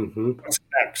 What's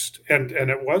next? And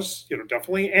it was,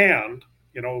 definitely, and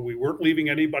we weren't leaving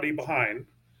anybody behind.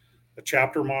 The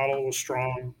chapter model was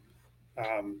strong,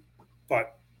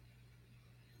 but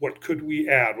what could we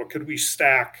add? What could we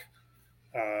stack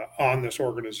on this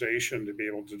organization to be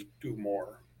able to do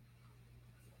more?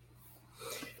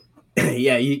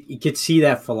 Yeah, you could see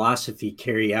that philosophy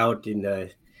carry out in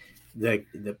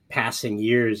the passing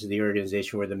years of the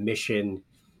organization, where the mission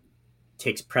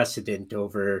takes precedent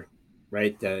over,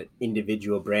 right, the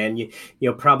individual brand.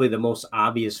 Probably the most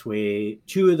obvious way,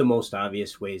 two of the most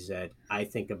obvious ways that I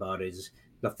think about is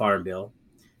the Farm Bill,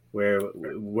 where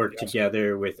we work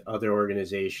together with other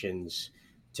organizations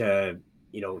to,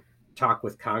 talk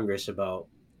with Congress about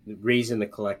raising the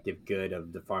collective good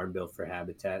of the Farm Bill for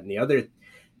habitat. And the other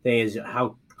thing is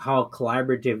how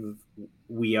collaborative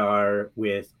we are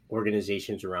with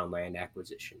organizations around land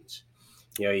acquisitions.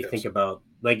 You think about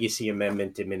Legacy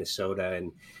Amendment in Minnesota,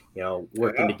 and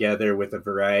working together with a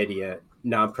variety of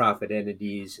nonprofit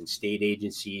entities and state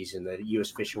agencies and the U.S.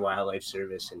 Fish and Wildlife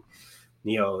Service. And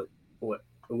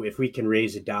if we can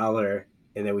raise $1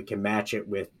 and then we can match it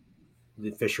with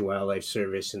the Fish and Wildlife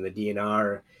Service and the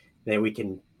DNR, then we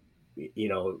can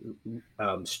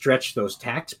stretch those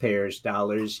taxpayers'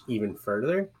 dollars even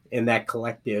further. And that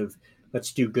collective,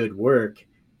 let's do good work,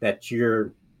 that's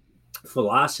your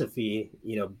philosophy,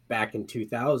 back in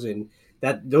 2000,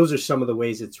 those are some of the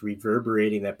ways it's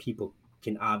reverberating that people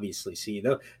can obviously see.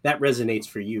 Though that resonates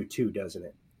for you too, doesn't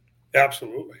it?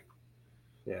 Absolutely.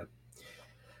 Yeah.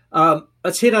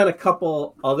 Let's hit on a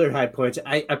couple other high points.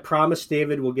 I promise,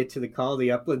 David, we'll get to the Call of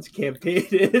the Uplands campaign.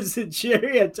 And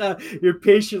Sherry, you're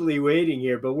patiently waiting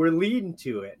here, but we're leading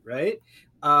to it, right?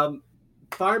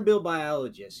 Farm Bill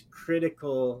biologist,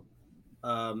 critical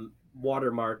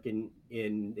watermark in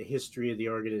the history of the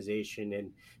organization.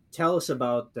 And tell us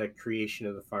about the creation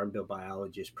of the Farm Bill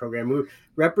biologist program. We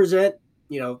represent,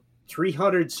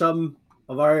 300 some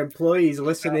of our employees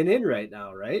listening in right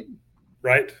now, right?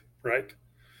 Right.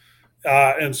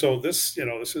 And so this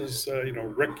is,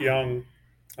 Rick Young,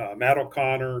 Matt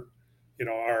O'Connor,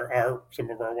 our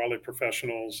some of our wildlife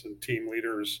professionals and team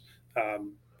leaders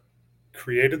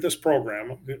created this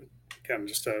program. Again,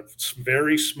 just a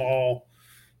very small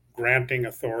granting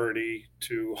authority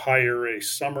to hire a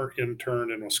summer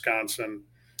intern in Wisconsin,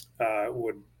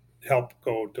 would help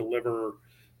go deliver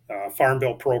Farm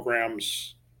Bill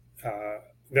programs,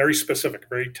 very specific,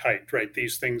 very tight, right?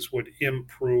 These things would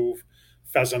improve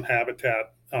pheasant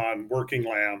habitat on working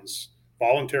lands,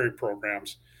 voluntary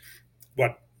programs.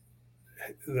 But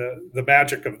the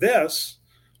magic of this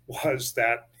was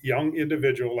that young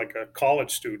individual, like a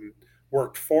college student,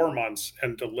 worked 4 months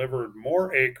and delivered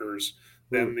more acres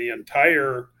than the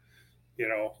entire,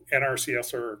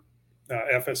 NRCS or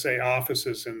FSA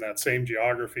offices in that same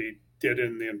geography did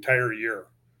in the entire year.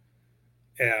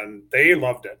 And they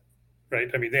loved it, right?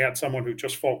 I mean, they had someone who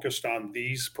just focused on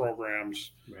these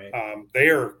programs. Right. They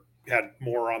had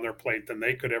more on their plate than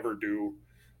they could ever do.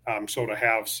 So to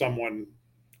have someone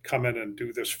come in and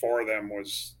do this for them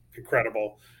was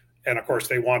incredible. And of course,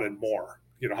 they wanted more.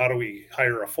 How do we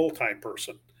hire a full-time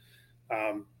person?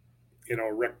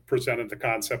 Rick presented the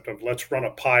concept of let's run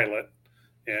a pilot,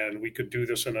 and we could do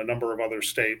this in a number of other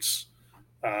states.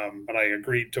 And I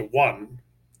agreed to one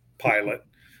pilot.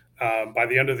 By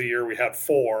the end of the year, we had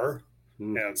 4,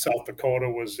 and South Dakota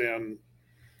was in,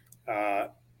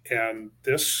 and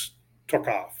this took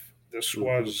off. This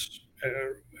was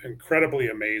incredibly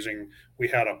amazing. We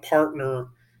had a partner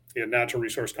in Natural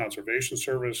Resource Conservation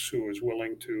Service who was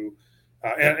willing to,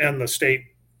 and the state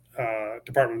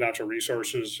Department of Natural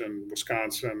Resources in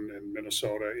Wisconsin and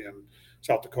Minnesota and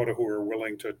South Dakota who were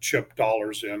willing to chip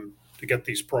dollars in to get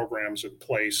these programs in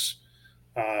place.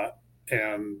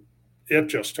 And it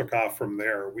just took off from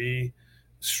there. We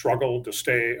struggled to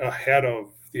stay ahead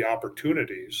of the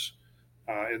opportunities.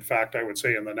 In fact, I would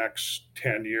say in the next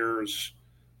 10 years,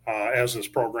 as this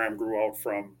program grew out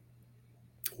from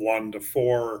 1 to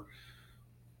 4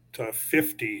 to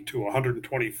 50 to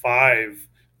 125,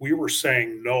 we were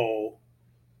saying no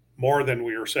more than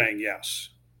we were saying yes.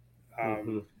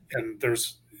 And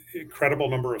there's an incredible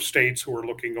number of states who are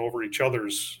looking over each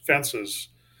other's fences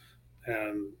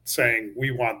and saying, we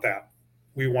want that.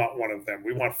 We want one of them.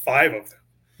 We want 5 of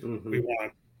them. We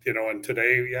want, and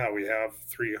today, we have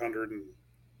 300 and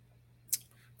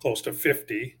close to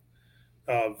 50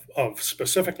 of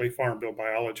specifically farm bill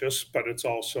biologists, but it's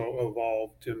also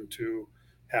evolved into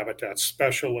habitat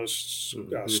specialists,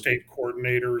 state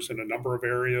coordinators in a number of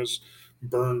areas,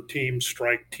 burn teams,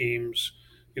 strike teams.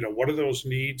 What are those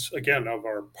needs, again, of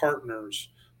our partners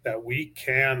that we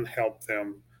can help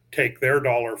them take their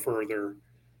dollar further,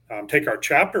 take our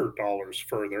chapter dollars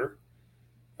further,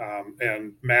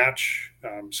 and match.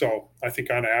 So I think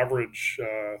on average,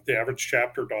 the average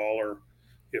chapter dollar,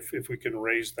 if we can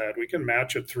raise that, we can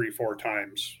match it 3-4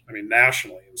 times. I mean,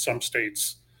 nationally, in some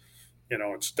states,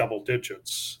 it's double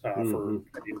digits for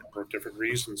any number of different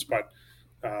reasons. But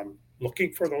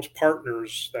looking for those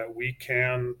partners that we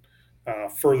can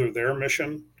further their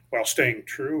mission while staying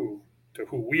true to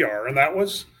who we are. And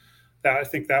I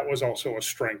think that was also a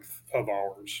strength of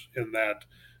ours in that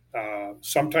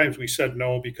sometimes we said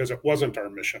no because it wasn't our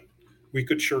mission. We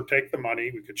could sure take the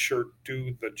money, we could sure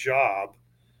do the job,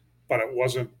 but it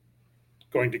wasn't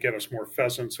going to get us more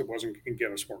pheasants. It wasn't going to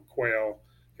get us more quail.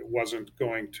 It wasn't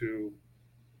going to,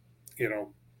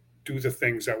 do the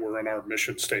things that were in our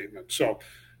mission statement. So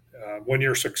when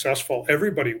you're successful,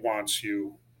 everybody wants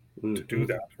you to do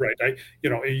that, right?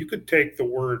 You could take the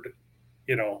word,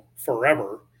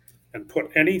 forever and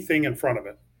put anything in front of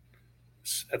it.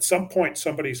 At some point,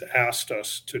 somebody's asked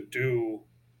us to do,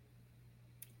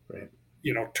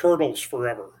 turtles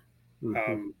forever.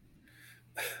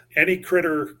 Any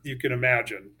critter you can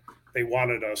imagine, they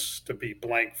wanted us to be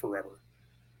blank forever.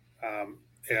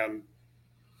 And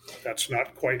that's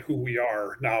not quite who we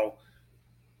are. Now,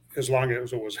 as long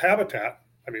as it was habitat,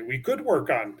 I mean, we could work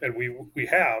on, and we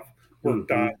have worked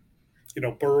on,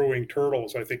 burrowing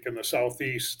turtles. I think in the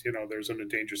southeast, there's an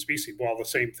endangered species. Well, the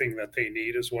same thing that they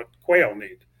need is what quail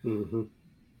need.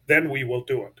 Then we will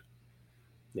do it.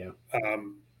 Yeah.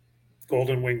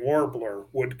 Golden wing warbler,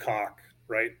 woodcock,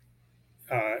 right?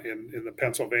 In the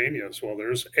Pennsylvanias. Well,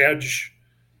 there's edge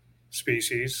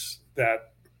species that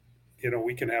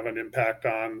we can have an impact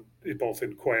on both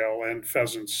in quail and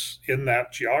pheasants in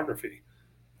that geography.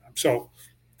 So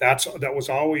that was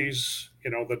always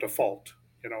the default.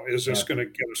 Is this going to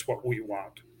get us what we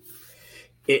want?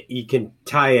 You can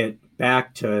tie it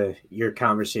back to your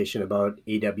conversation about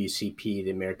AWCP, the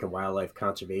American Wildlife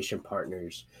Conservation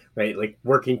Partners, right? Like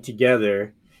working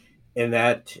together, and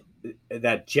that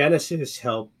genesis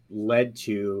led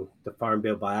to the Farm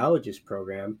Bill Biologist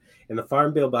program. And the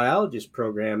Farm Bill Biologist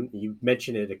program, you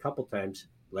mentioned it a couple times,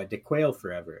 led to Quail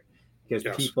Forever. Because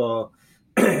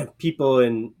people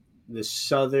in the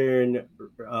southern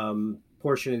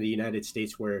portion of the United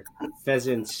States where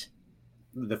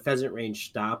the pheasant range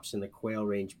stops and the quail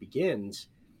range begins,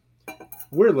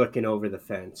 we're looking over the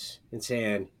fence and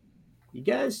saying, you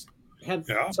guys have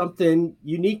something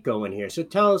unique going here. So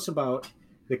tell us about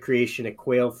the creation of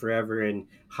Quail Forever and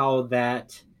how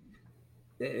that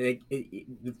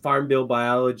Farm Bill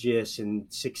biologists and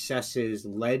successes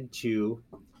led to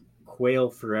Quail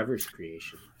Forever's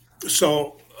creation.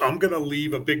 So I'm going to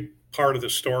leave a big part of the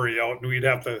story out, and we'd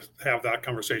have to have that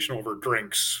conversation over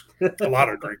drinks, a lot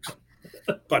of drinks.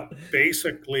 But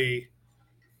basically,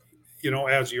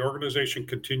 as the organization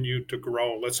continued to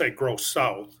grow, let's say grow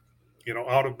south,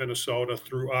 out of Minnesota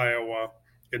through Iowa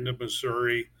into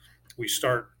Missouri, we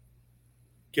start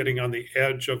getting on the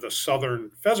edge of the southern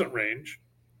pheasant range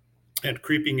and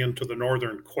creeping into the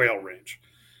northern quail range.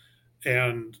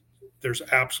 And there's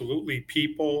absolutely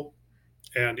people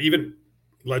and even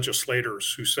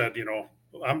legislators who said,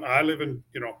 I live in,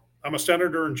 I'm a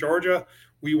senator in Georgia.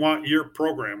 We want your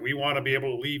program. We want to be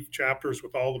able to leave chapters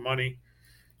with all the money.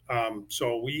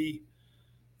 So we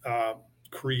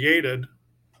created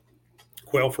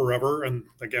Quail Forever. And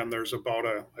again, there's about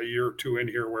a year or two in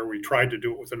here where we tried to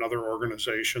do it with another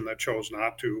organization that chose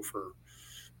not to for,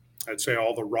 I'd say,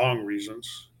 all the wrong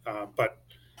reasons. But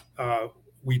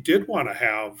we did want to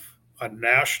have a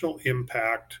national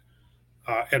impact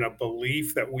and a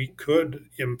belief that we could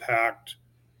impact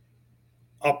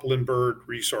upland bird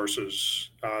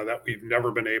resources that we've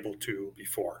never been able to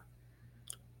before.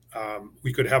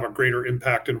 We could have a greater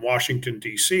impact in Washington,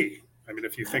 D.C. I mean,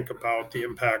 if you think about the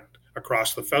impact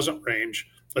across the pheasant range,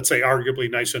 let's say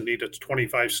arguably nice and neat, it's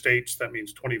 25 states. That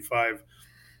means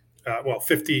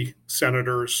 50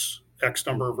 senators, X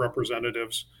number of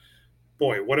representatives.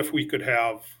 Boy, what if we could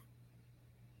have,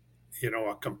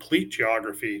 a complete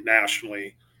geography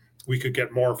nationally? We could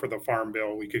get more for the farm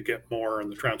bill. We could get more in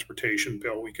the transportation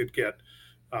bill. We could get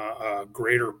a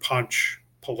greater punch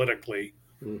politically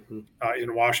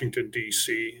in Washington,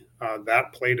 D.C.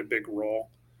 That played a big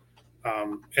role.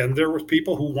 And there were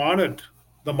people who wanted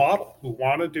the model, who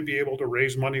wanted to be able to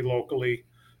raise money locally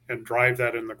and drive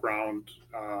that in the ground.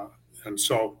 And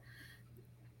so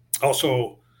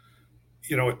also,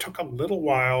 it took a little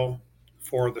while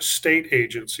for the state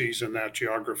agencies in that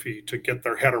geography to get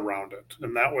their head around it.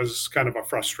 And that was kind of a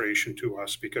frustration to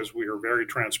us because we were very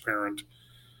transparent.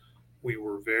 We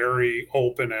were very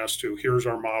open as to here's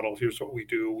our model, here's what we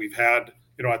do. We've had,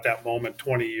 at that moment,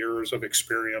 20 years of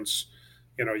experience.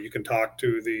 You can talk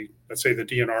to let's say the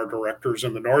DNR directors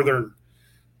in the northern,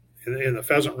 in the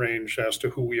pheasant range as to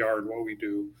who we are and what we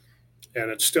do. And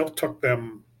it still took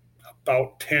them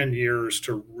about 10 years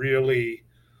to really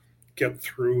get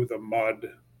through the mud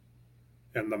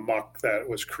and the muck that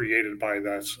was created by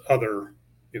this other,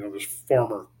 this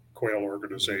former quail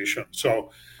organization.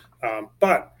 So,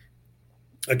 but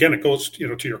again, it goes,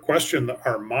 to your question,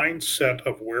 our mindset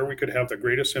of where we could have the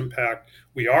greatest impact.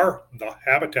 We are the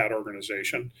habitat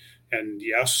organization. And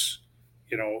yes,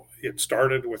 it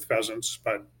started with pheasants,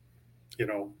 but,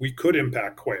 we could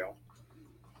impact quail.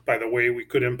 By the way, we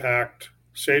could impact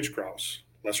sage grouse,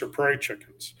 lesser prairie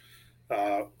chickens,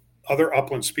 other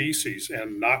upland species,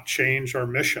 and not change our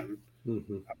mission.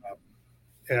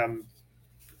 And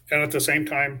at the same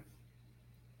time,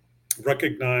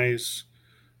 recognize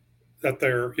that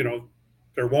there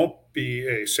won't be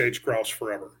a sage grouse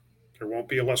forever. There won't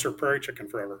be a lesser prairie chicken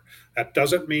forever. That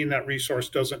doesn't mean that resource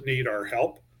doesn't need our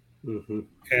help.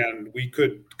 And we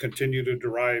could continue to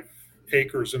derive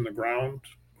acres in the ground,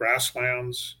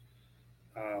 grasslands,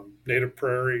 native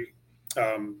prairie.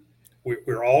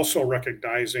 We're also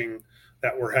recognizing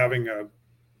that we're having a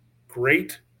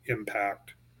great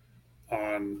impact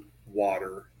on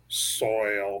water,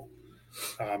 soil.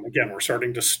 Again, we're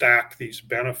starting to stack these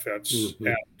benefits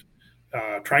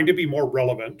and trying to be more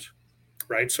relevant,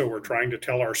 right? So we're trying to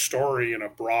tell our story to a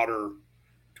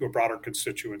broader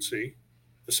constituency.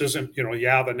 This isn't,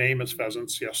 the name is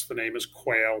pheasants. Yes, the name is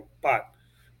quail, but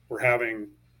we're having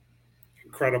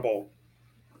incredible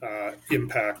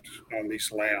impact on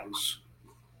these lands.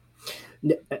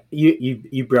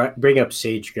 You bring up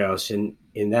sage grouse, and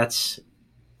that's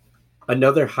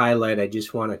another highlight I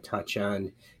just want to touch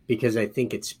on because I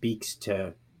think it speaks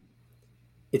to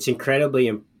it's incredibly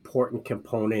important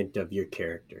component of your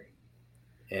character,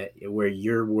 where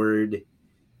your word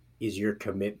is your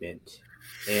commitment.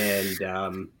 And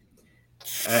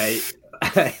I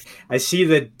see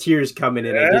the tears coming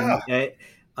in. Yeah.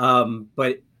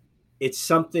 But it's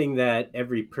something that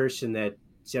every person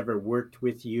that's ever worked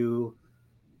with you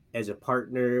as a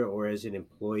partner or as an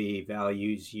employee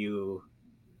values you.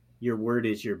 Your word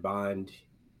is your bond.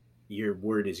 Your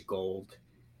word is gold.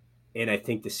 And I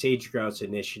think the Sage Grouse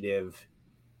Initiative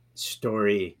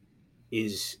story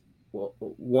is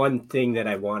one thing that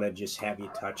I want to just have you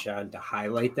touch on to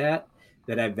highlight that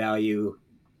I value,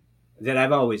 that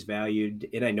I've always valued,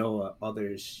 and I know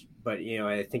others, but,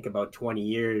 I think about 20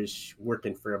 years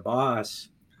working for a boss,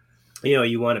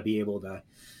 you want to be able to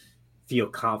feel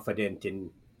confident in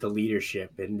the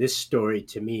leadership. And this story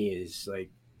to me is like,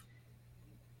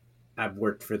 I've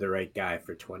worked for the right guy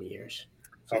for 20 years.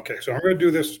 Okay, so I'm going to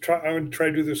do this. I'm going to try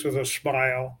to do this with a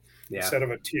smile instead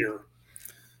of a tear.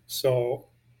 So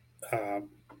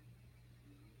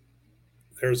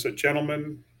there's a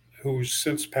gentleman who's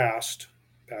since passed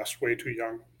way too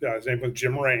young. His name was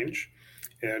Jim Range,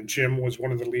 and Jim was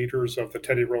one of the leaders of the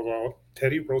Teddy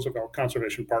Roosevelt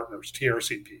Conservation Partners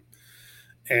 (TRCP),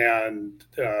 and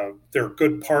their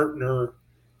good partner.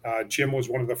 Jim was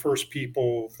one of the first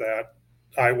people that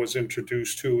I was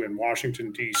introduced to in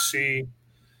Washington, D.C.,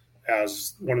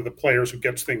 as one of the players who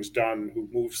gets things done, who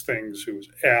moves things, who's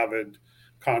avid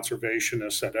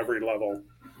conservationist at every level.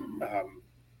 Um,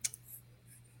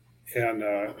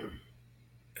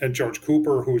 and George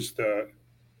Cooper,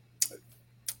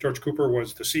 George Cooper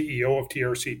was the CEO of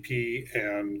TRCP,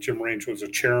 and Jim Range was the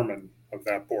chairman of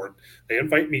that board. They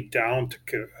invite me down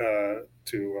to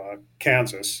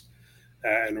Kansas,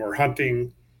 and we're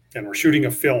hunting, and we're shooting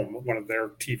a film, one of their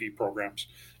TV programs,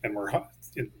 and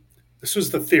this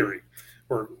is the theory.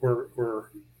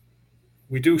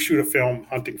 We do shoot a film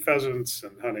hunting pheasants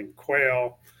and hunting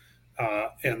quail,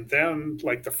 and then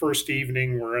like the first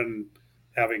evening we're in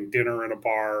having dinner in a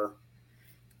bar,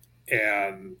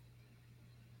 and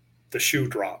the shoe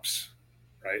drops.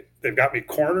 Right, they've got me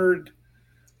cornered.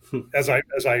 As I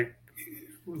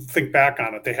think back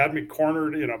on it, they had me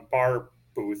cornered in a bar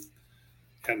booth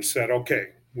and said,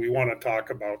 "Okay, we want to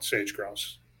talk about sage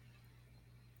grouse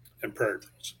and prairie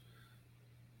voles."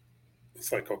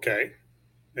 It's like, okay.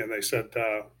 And they said,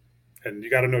 and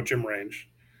you got to know Jim Range.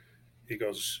 He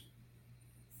goes,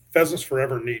 Pheasants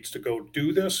Forever needs to go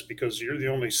do this because you're the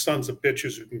only sons of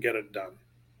bitches who can get it done.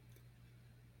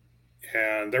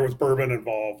 And there was bourbon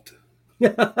involved,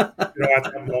 at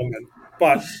that moment.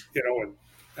 But,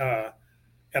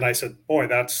 and I said, boy,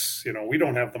 that's, we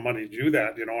don't have the money to do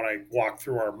that. And I walked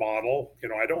through our model,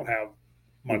 I don't have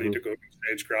money to go do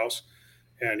sage grouse.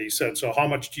 And he said, so how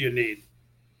much do you need?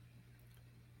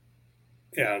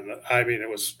 And I mean,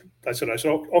 I said,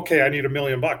 okay, I need $1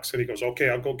 million. And he goes, okay,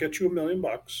 I'll go get you $1 million.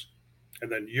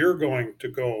 And then you're going to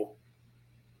go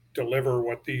deliver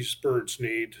what these birds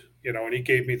need, and he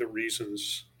gave me the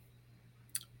reasons.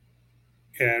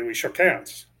 And we shook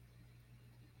hands.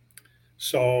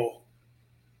 So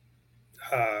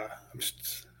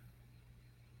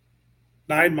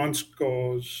 9 months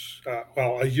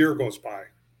a year goes by,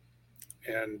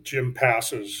 and Jim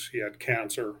passes. He had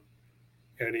cancer,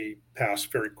 and he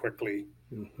passed very quickly.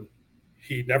 Mm-hmm.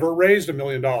 He never raised $1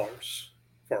 million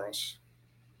for us.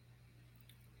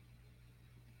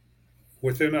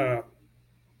 Within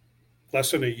less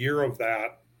than a year of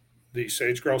that, the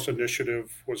Sage Grouse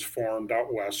Initiative was formed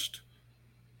out west.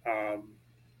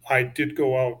 I did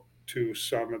go out to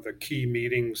some of the key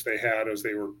meetings they had as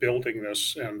they were building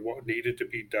this and what needed to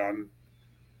be done,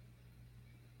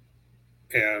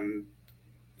 and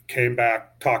came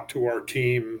back, talked to our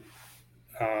team.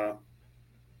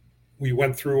 We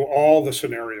went through all the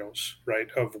scenarios,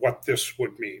 right, of what this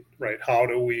would mean, right? How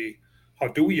do we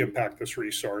impact this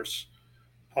resource?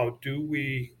 How do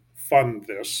we fund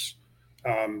this?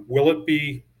 Will it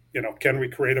be, can we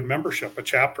create a membership, a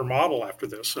chapter model after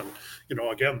this? And,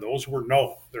 again, those were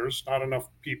no. There's not enough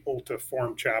people to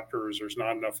form chapters. There's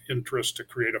not enough interest to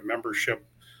create a membership.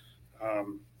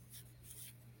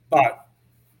 But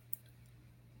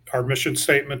our mission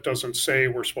statement doesn't say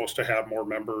we're supposed to have more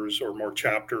members or more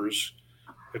chapters.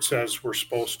 It says we're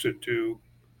supposed to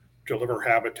deliver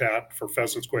habitat for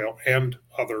pheasants, quail, and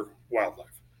other wildlife.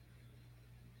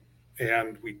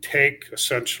 And we take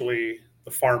essentially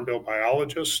the Farm Bill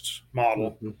biologist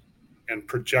model and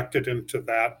project it into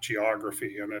that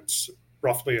geography. And it's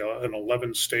roughly an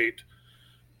 11-state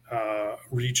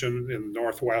region in the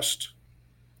Northwest.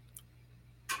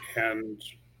 And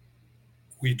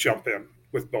we jump in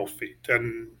with both feet.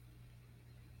 And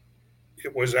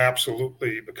it was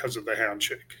absolutely because of the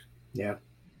handshake. Yeah.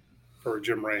 For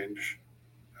Jim Range.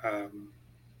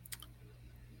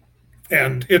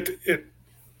 And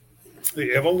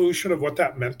the evolution of what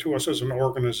that meant to us as an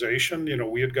organization,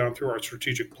 we had gone through our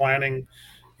strategic planning.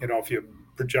 If you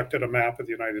projected a map of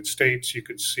the United States, you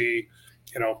could see,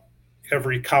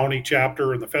 every county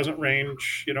chapter in the pheasant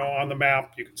range, on the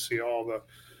map. You could see all the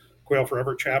Quail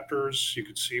Forever chapters. You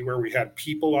could see where we had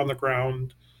people on the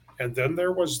ground. And then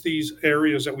there was these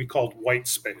areas that we called white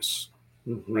space,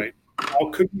 right? How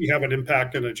could we have an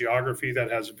impact in a geography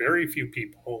that has very few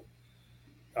people,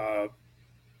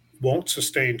 won't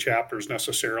sustain chapters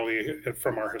necessarily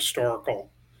from our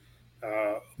historical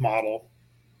model?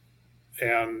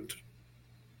 And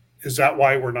is that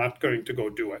why we're not going to go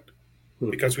do it?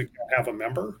 Because we can't have a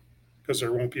member? Because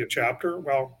there won't be a chapter?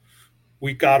 Well,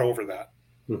 we got over that.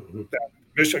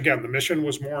 The mission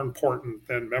was more important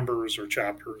than members or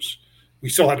chapters. We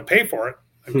still had to pay for it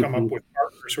and come up with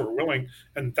partners who are willing.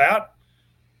 And that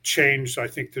changed, I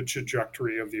think, the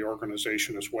trajectory of the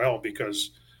organization as well, because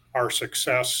our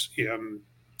success in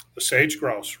the sage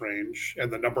grouse range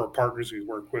and the number of partners we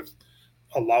work with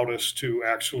allowed us to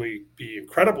actually be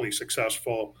incredibly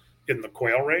successful in the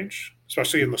quail range,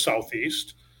 especially in the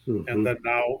southeast, and then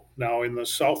now in the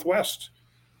southwest.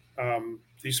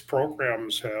 These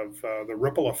programs have the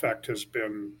ripple effect has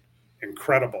been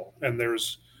incredible, and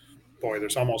there's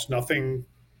almost nothing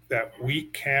that we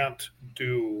can't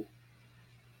do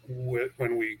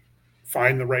when we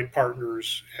find the right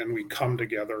partners and we come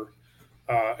together,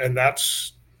 and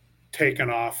that's taken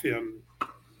off in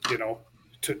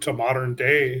to modern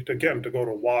day, again, to go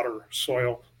to water,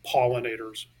 soil,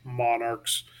 pollinators,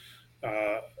 monarchs,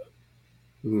 uh,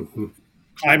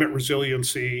 climate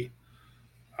resiliency.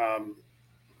 Um,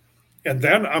 and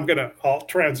then I'll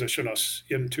transition us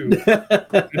into,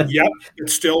 and yet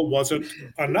it still wasn't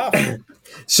enough.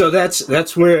 So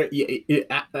that's where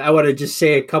I want to just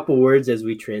say a couple words as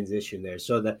we transition there.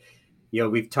 So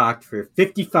we've talked for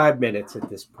 55 minutes at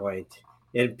this point,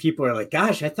 and people are like,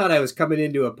 gosh, I thought I was coming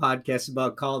into a podcast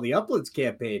about Call the Uplands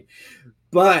campaign.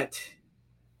 But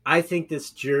I think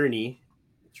this journey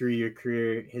through your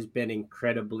career has been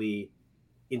incredibly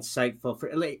insightful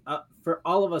for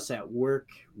all of us at work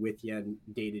with you on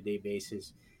a day-to-day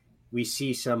basis. We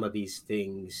see some of these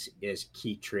things as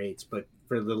key traits, but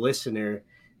for the listener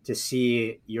to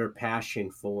see your passion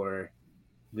for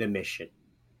the mission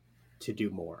to do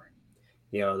more,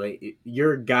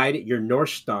 your guide, your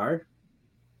North Star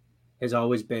has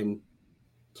always been,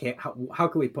 how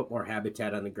can we put more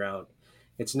habitat on the ground?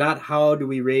 It's not how do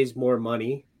we raise more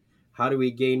money, how do we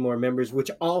gain more members,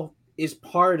 which all is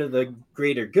part of the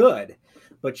greater good,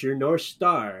 but your North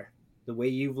Star, the way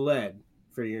you've led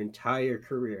for your entire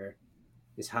career,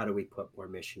 is how do we put more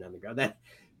mission on the ground? That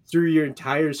through your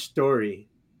entire story,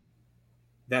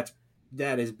 that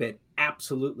has been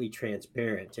absolutely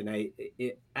transparent. And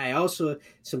I also,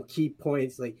 some key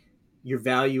points like your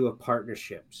value of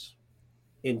partnerships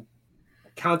in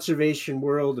conservation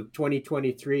world of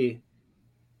 2023.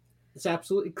 It's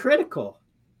absolutely critical,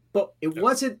 but it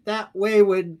wasn't that way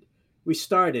when we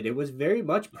started. It was very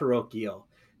much parochial,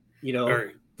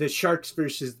 the Sharks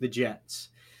versus the Jets,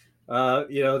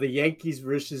 the Yankees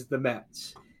versus the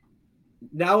Mets.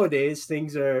 Nowadays,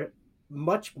 things are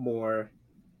much more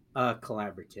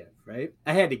collaborative, right?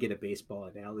 I had to get a baseball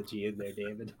analogy in there,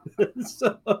 David.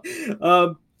 So,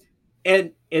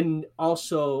 and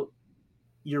also,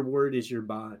 your word is your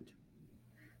bond.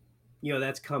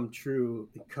 That's come through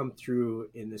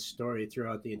in this story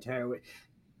throughout the entire way.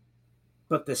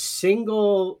 But the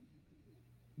single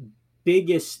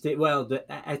biggest,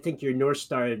 I think your North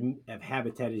Star of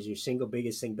habitat is your single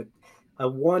biggest thing, but a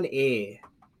 1A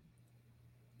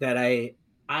that I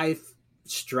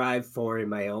strive for in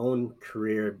my own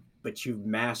career, but you've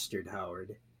mastered,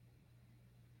 Howard,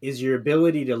 is your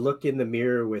ability to look in the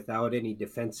mirror without any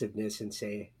defensiveness and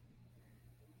say,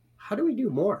 how do we do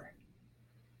more?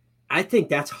 I think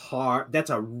that's hard. That's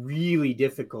a really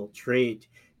difficult trait.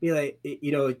 Be like,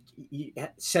 you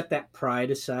set that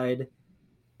pride aside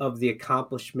of the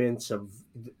accomplishments of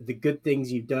the good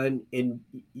things you've done, and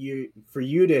for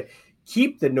you to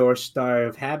keep the North Star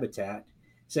of habitat.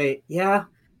 Say, yeah,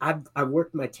 I've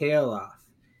worked my tail off.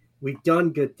 We've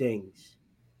done good things,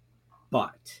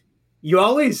 but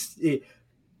here's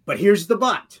the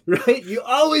but, right?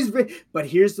 But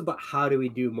here's the but. How do we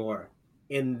do more?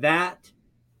 And that,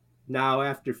 now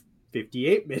after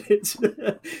 58 minutes,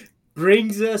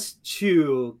 brings us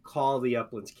to Call the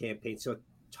Uplands campaign. So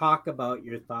talk about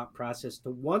your thought process to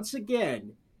once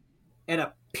again, at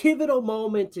a pivotal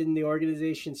moment in the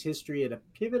organization's history, at a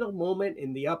pivotal moment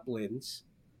in the Uplands,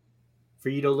 for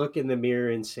you to look in the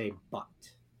mirror and say, but.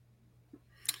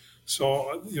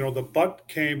 So, the but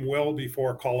came well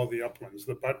before Call of the Uplands.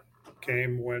 The but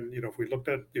came when, if we looked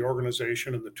at the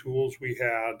organization and the tools we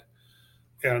had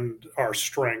and our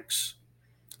strengths,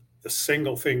 the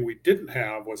single thing we didn't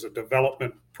have was a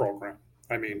development program.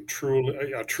 I mean,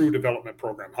 truly a true development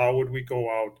program. How would we go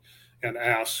out and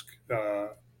ask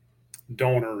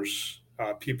donors,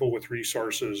 people with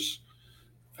resources,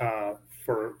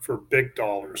 for big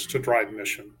dollars to drive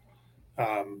mission?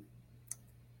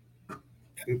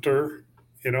 Enter,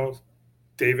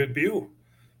 David Bew.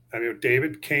 I mean,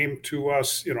 David came to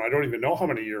us. I don't even know how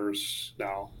many years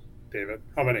now. David,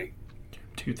 how many?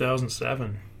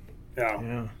 2007.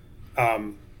 Yeah.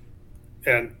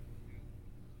 And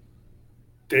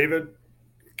David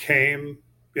came,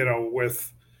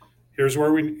 with, here's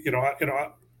where we,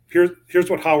 here's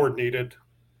what Howard needed.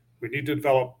 We need to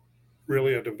develop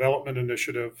really a development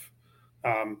initiative.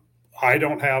 I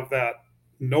don't have that.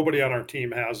 Nobody on our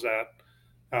team has that.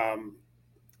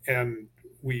 And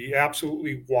we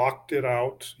absolutely walked it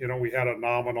out. We had a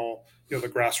nominal, the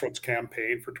grassroots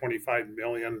campaign for 25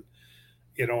 million,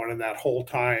 and in that whole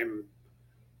time,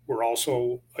 we're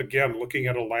also, again, looking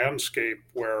at a landscape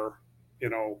where, you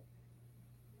know,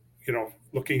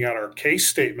 looking at our case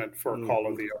statement for Call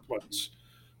of the Uplands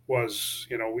was,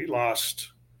 we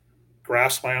lost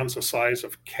grasslands the size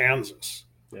of Kansas.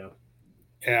 Yeah.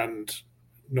 And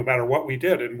no matter what we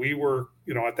did, and we were,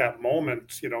 at that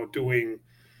moment, doing,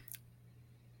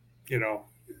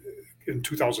 in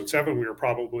 2007, we were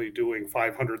probably doing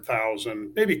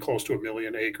 500,000, maybe close to 1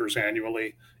 million acres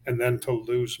annually. And then to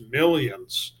lose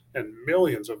millions and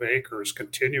millions of acres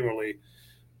continually.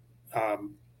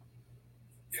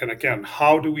 And again,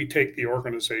 how do we take the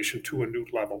organization to a new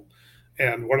level?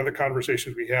 And one of the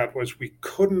conversations we had was we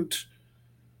couldn't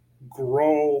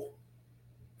grow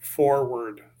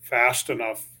forward fast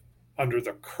enough under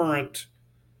the current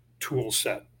tool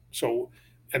set. So,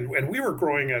 and we were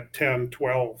growing at 10,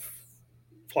 12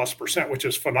 plus %, which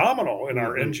is phenomenal in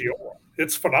our NGO.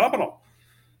 It's phenomenal.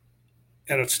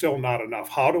 And it's still not enough.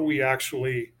 How do we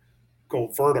actually go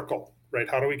vertical, right?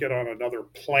 How do we get on another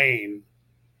plane?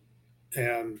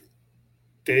 And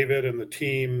David and the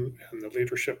team and the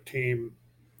leadership team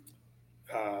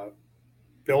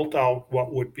built out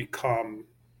what would become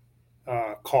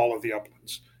Call of the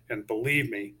Uplands. And believe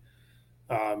me,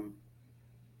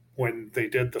 when they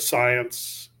did the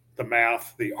science, the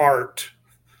math, the art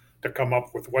to come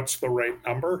up with what's the right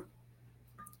number,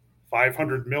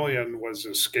 500 million was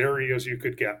as scary as you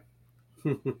could get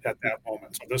at that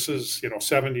moment. So this is,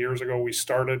 7 years ago, we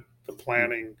started the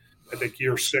planning. I think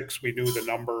year 6, we knew the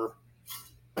number.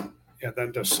 And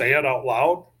then to say it out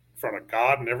loud in front of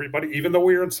God and everybody, even though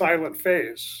we were in silent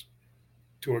phase,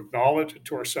 to acknowledge it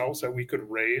to ourselves that we could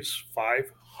raise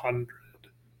 $500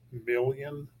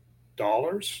 million.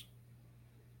 And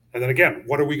then again,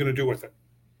 what are we going to do with it?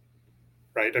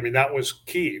 Right? I mean, that was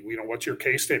key. What's your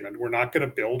case statement? We're not going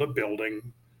to build a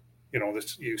building,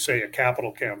 this, you say a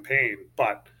capital campaign,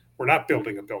 but we're not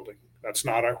building a building. That's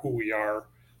not who we are.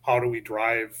 How do we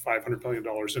drive $500 million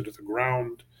into the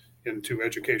ground, into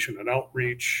education and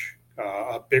outreach,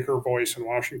 a bigger voice in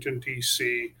Washington,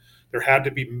 D.C.? There had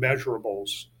to be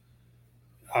measurables.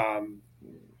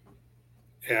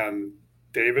 And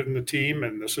David and the team,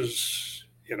 and this is,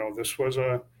 this was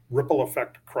a ripple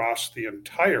effect across the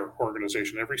entire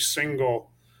organization. Every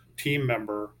single team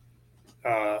member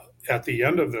at the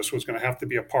end of this was going to have to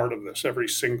be a part of this. Every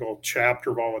single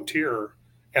chapter volunteer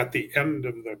at the end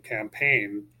of the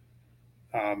campaign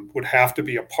would have to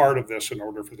be a part of this in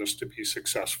order for this to be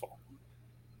successful.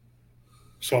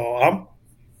 So I'd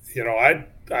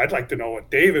like to know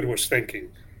what David was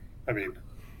thinking. I mean,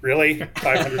 really?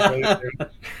 500 million?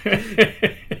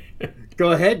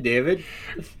 Go ahead, David.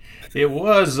 It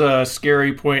was a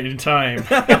scary point in time.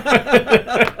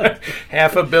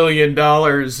 $500 million.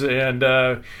 And,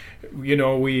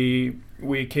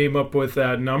 we came up with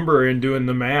that number and doing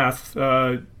the math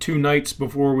 2 nights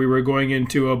before we were going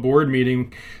into a board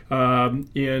meeting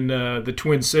in the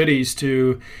Twin Cities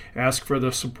to ask for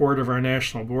the support of our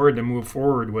national board to move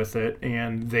forward with it.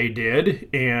 And they did.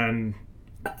 And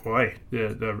boy,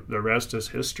 the rest is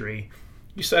history.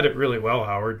 You said it really well,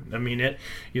 Howard. I mean,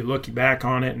 you look back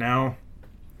on it now,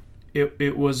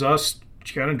 it was us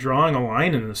kind of drawing a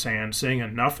line in the sand, saying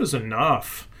enough is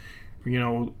enough.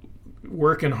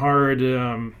 Working hard,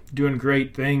 doing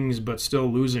great things, but still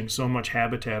losing so much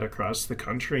habitat across the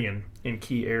country and in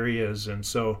key areas. And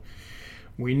so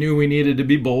we knew we needed to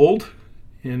be bold,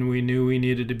 and we knew we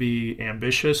needed to be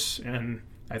ambitious. And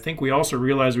I think we also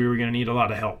realized we were going to need a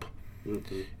lot of help.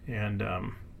 Mm-hmm. And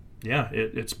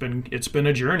it's been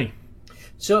a journey.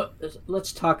 So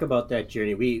let's talk about that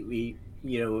journey. We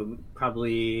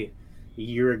probably a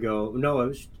year ago, no, it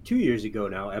was 2 years ago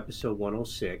now, episode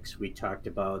 106, we talked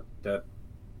about the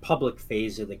public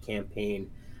phase of the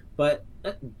campaign. But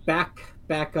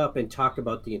back up and talk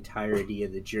about the entirety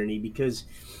of the journey, because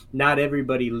not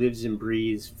everybody lives and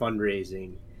breathes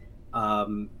fundraising,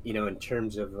 in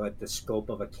terms of what the scope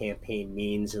of a campaign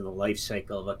means and the life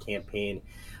cycle of a campaign.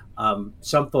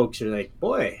 Some folks are like,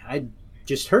 boy, I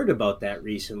just heard about that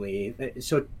recently.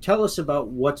 So tell us about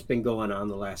what's been going on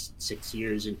the last 6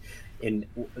 years and in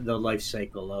the life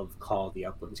cycle of Call the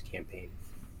Uplands campaign.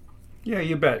 Yeah,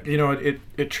 you bet.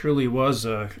 It truly was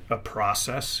a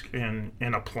process and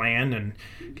a plan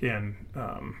and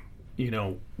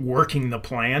working the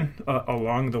plan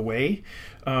along the way.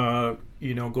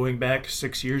 Going back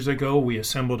 6 years ago, we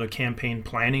assembled a campaign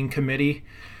planning committee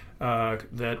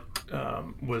that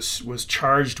was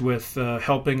charged with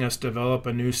helping us develop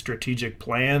a new strategic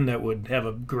plan that would have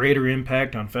a greater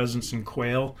impact on pheasants and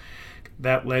quail.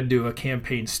 that led to a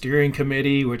campaign steering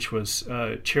committee, which was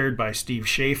chaired by Steve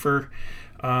Schaefer.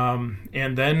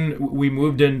 And then we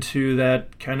moved into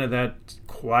that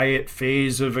quiet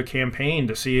phase of a campaign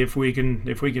to see if we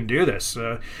can do this.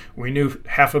 We knew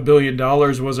 $500 million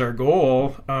was our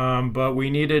goal, but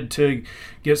we needed to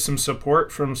get some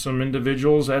support from some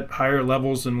individuals at higher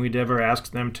levels than we'd ever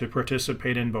asked them to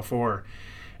participate in before.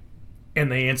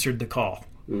 And they answered the call,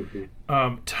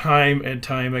 time and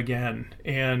time again.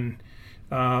 And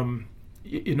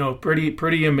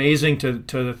pretty amazing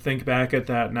to think back at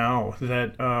that now,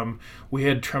 that we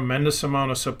had tremendous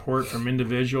amount of support from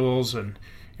individuals and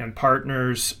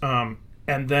partners, and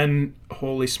then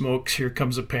holy smokes, here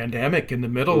comes a pandemic in the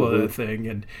middle of the thing.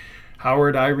 And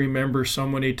Howard, I remember so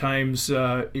many times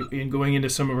in going into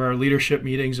some of our leadership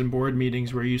meetings and board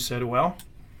meetings where you said, well,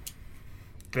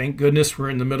 thank goodness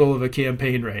we're in the middle of a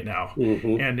campaign right now.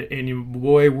 And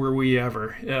boy, were we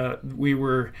ever. We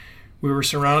were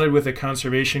surrounded with a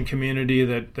conservation community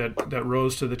that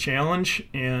rose to the challenge,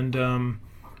 and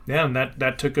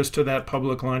that took us to that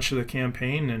public launch of the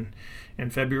campaign in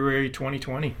February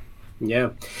 2020.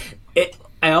 Yeah,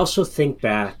 I also think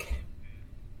back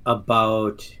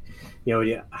about,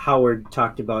 Howard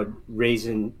talked about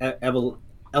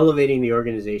elevating the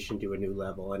organization to a new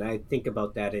level, and I think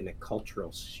about that in a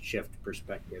cultural shift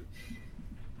perspective.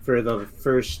 For the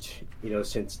first,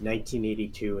 since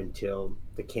 1982 until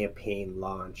the campaign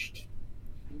launched,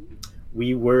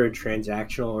 we were a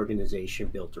transactional organization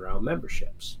built around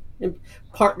memberships and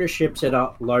partnerships at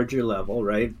a larger level,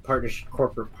 right?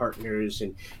 Corporate partners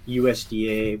and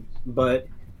USDA, but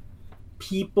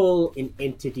people and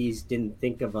entities didn't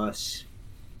think of us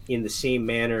in the same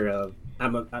manner of,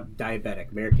 I'm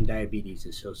diabetic, American Diabetes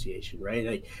Association, right?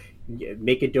 Like,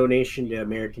 make a donation to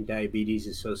American Diabetes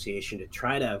Association to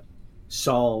try to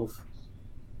solve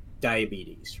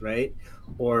diabetes, right?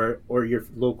 Or your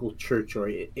local church,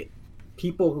 or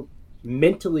people who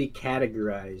mentally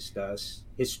categorized us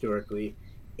historically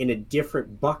in a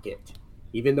different bucket,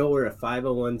 even though we're a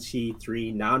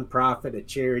 501c3 nonprofit, a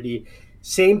charity,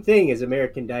 same thing as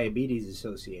American Diabetes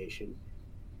Association.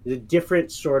 There's a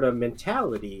different sort of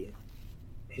mentality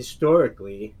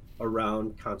historically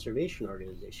around conservation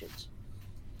organizations.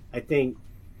 I think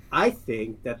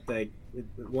that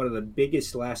one of the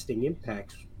biggest lasting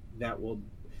impacts that will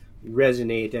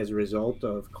resonate as a result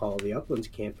of Call the Uplands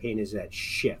campaign is that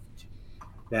shift.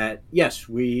 That yes,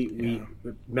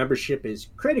 membership is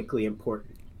critically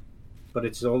important, but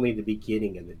it's only the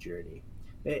beginning of the journey.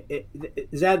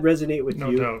 Does that resonate with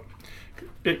you? No doubt.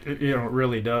 It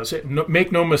really does.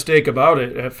 Make no mistake about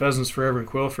it. At Pheasants Forever and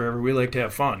Quail Forever, we like to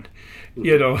have fun,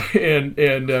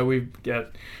 and we've got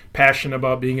passion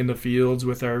about being in the fields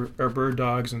with our bird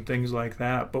dogs and things like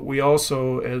that. But we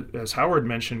also, as Howard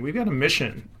mentioned, we've got a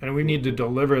mission, and we need to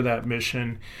deliver that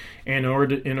mission. And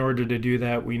in order to do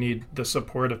that, we need the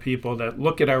support of people that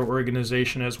look at our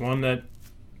organization as one that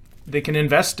they can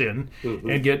invest in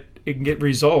and get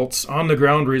results, on the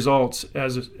ground results,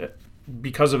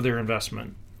 because of their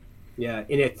investment. Yeah,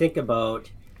 and I think about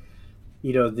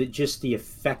just the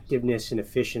effectiveness and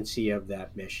efficiency of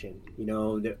that mission.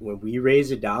 That when we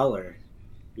raise $1,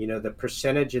 the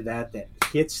percentage of that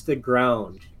hits the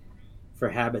ground for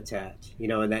habitat, in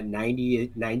that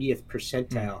 90th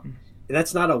percentile. And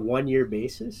that's not a 1-year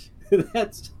basis.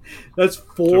 that's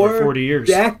 40 years.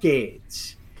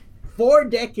 Decades. 4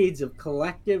 decades of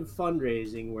collective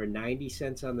fundraising where 90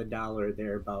 cents on the dollar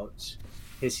thereabouts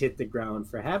has hit the ground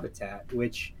for habitat,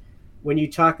 which, when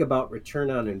you talk about return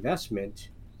on investment,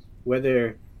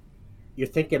 whether you're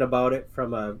thinking about it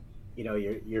from a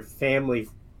your family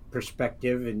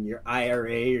perspective and your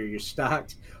IRA or your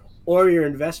stocks, or your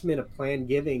investment of planned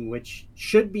giving, which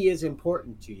should be as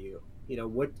important to you,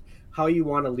 how you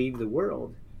want to leave the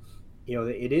world,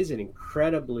 it is an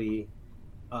incredibly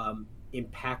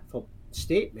impactful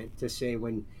statement to say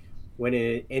when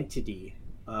an entity,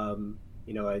 a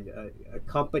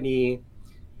company,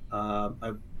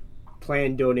 a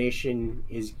planned donation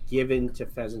is given to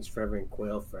Pheasants Forever and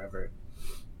Quail Forever,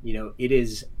 it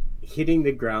is hitting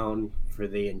the ground for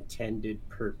the intended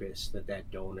purpose that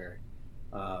donor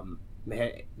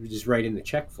is writing the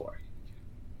check for.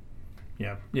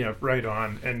 Yeah, right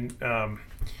on. And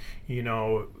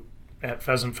at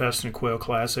Pheasant Fest and Quail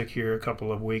Classic here a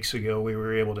couple of weeks ago, we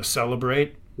were able to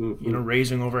celebrate,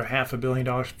 raising over $500 million,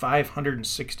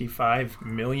 $565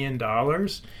 million,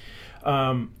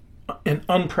 an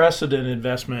unprecedented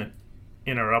investment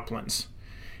in our uplands.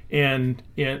 And,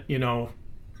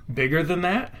 bigger than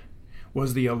that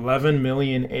was the 11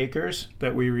 million acres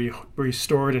that we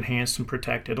restored, enhanced, and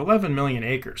protected. 11 million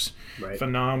acres. Right.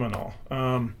 Phenomenal.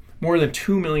 More than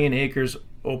 2 million acres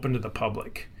open to the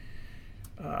public.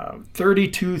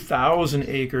 32,000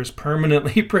 acres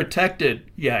permanently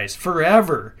protected, guys,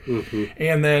 forever. Mm-hmm.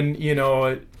 And then,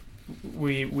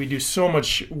 we do so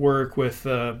much work with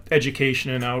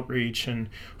education and outreach, and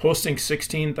hosting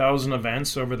 16,000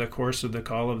 events over the course of the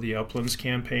Call of the Uplands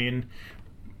campaign.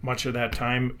 Much of that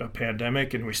time a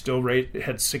pandemic, and we still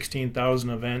had 16,000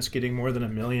 events, getting more than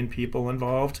 1 million people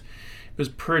involved. It was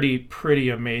pretty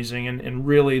amazing, and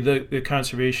really the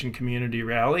conservation community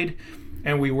rallied,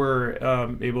 and we were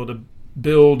able to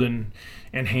build and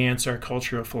enhance our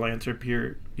culture of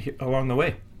philanthropy along the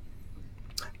way.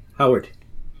 Howard.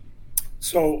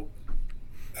 So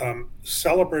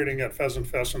celebrating at Pheasant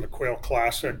Fest and the Quail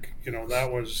Classic,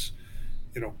 that was,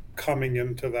 coming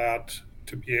into that,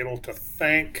 to be able to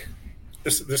thank,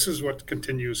 this is what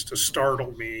continues to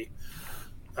startle me,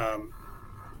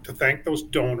 to thank those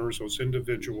donors, those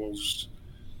individuals,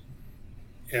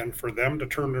 and for them to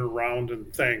turn it around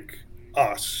and thank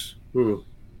us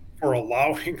for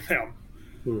allowing them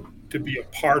to be a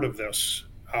part of this.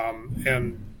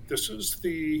 And this is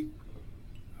the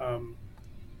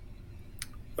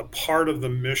part of the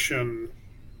mission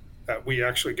that we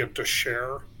actually get to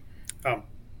share.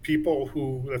 People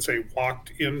who, let's say,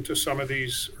 walked into some of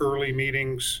these early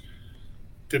meetings,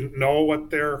 didn't know what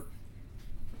their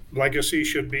legacy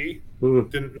should be,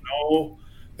 didn't know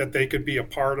that they could be a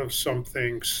part of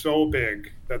something so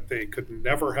big that they could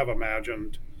never have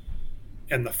imagined.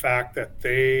 And the fact that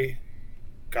they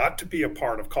got to be a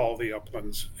part of Call of the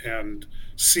Uplands and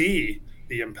see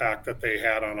the impact that they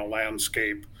had on a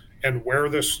landscape, and where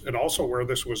this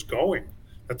was going,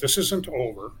 that this isn't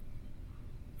over.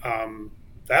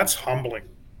 That's humbling.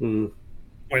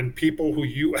 When people who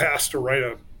you ask to write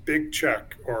a big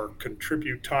check or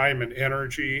contribute time and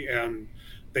energy, and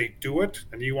they do it,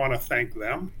 and you want to thank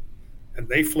them, and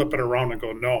they flip it around and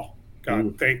go, no,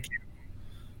 God, thank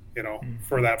you,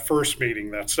 for that first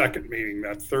meeting, that second meeting,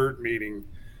 that third meeting.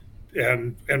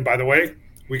 And by the way,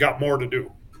 we got more to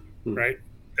do, right?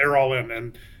 They're all in.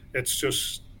 And it's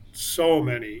just so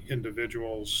many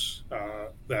individuals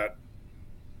that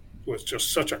was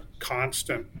just such a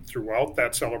constant throughout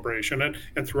that celebration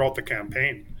and throughout the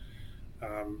campaign.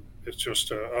 It's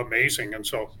just amazing. And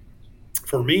so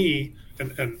for me,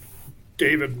 and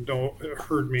David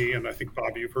heard me, and I think,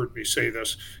 Bob, you've heard me say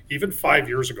this, even 5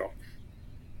 years ago,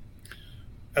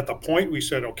 at the point we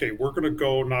said, okay, we're going to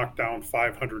go knock down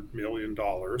 $500 million.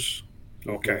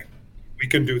 Okay, we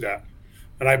can do that.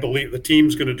 And I believe the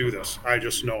team's going to do this. I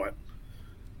just know it.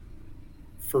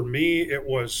 For me, it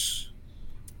was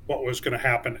what was going to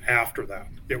happen after that.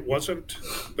 It wasn't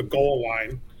the goal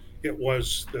line. It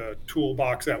was the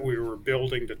toolbox that we were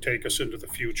building to take us into the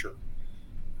future.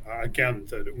 Again,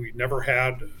 that we never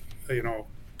had,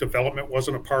 development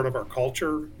wasn't a part of our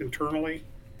culture internally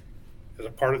as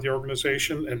a part of the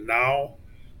organization. And now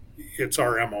it's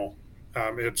our MO.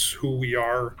 It's who we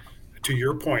are. To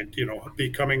your point,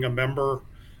 becoming a member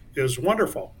is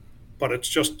wonderful, but it's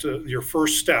just your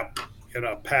first step in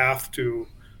a path to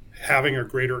having a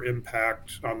greater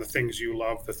impact on the things you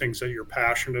love, the things that you're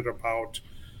passionate about,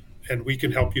 and we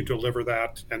can help you deliver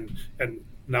that. And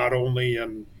not only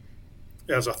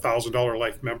as a $1,000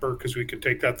 life member, because we can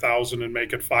take that 1,000 and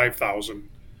make it 5,000.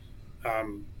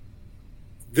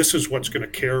 This is what's going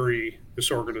to carry this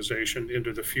organization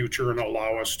into the future and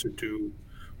allow us to do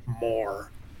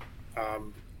more.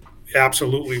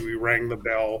 Absolutely, we rang the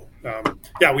bell.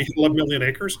 We hit 11 million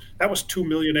acres. That was 2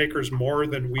 million acres more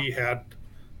than we had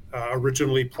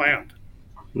originally planned,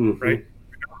 right?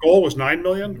 Our goal was 9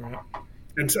 million.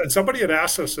 And somebody had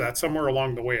asked us that somewhere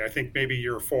along the way, I think maybe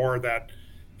year 4, that,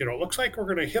 it looks like we're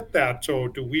going to hit that. So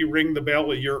do we ring the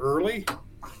bell a year early?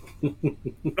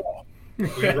 No.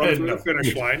 We run through the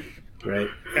finish line. Right.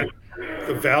 And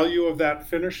the value of that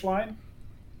finish line,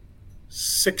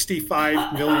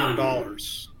 $65 million.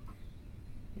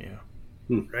 Yeah.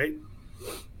 Right?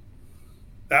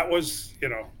 That was,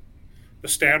 the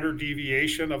standard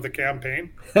deviation of the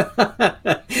campaign.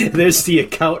 There's the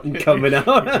accountant coming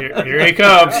out. Here he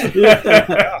comes.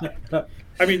 Yeah.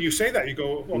 I mean, you say that, you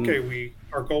go, okay,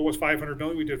 our goal was 500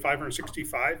 million, we did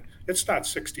 565. It's not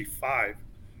 65,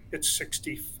 it's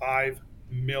 $65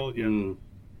 million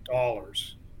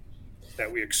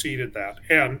that we exceeded that.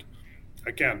 And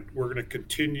again, we're going to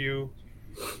continue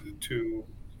to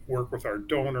work with our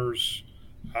donors,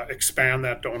 expand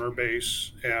that donor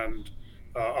base, and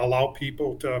allow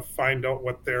people to find out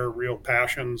what their real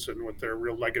passions and what their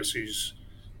real legacies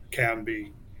can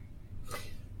be.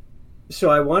 So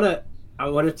I want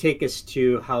to take us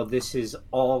to how this is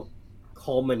all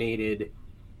culminated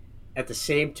at the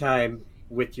same time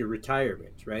with your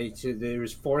retirement, right? So there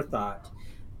was forethought.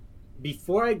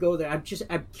 before I go there,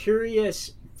 I'm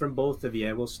curious from both of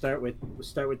you. We'll start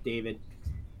with David.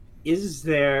 Is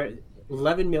there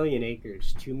 11 million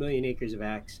acres, 2 million acres of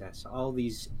access, all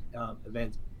these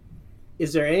events?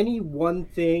 Is there any one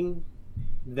thing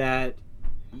that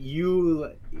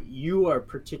you are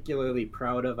particularly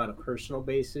proud of on a personal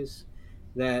basis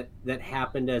that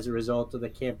happened as a result of the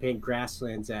campaign?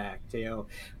 Grasslands Act,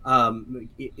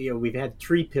 we've had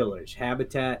three pillars: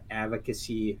 habitat,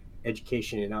 advocacy,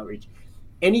 education, and outreach.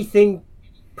 Anything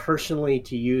personally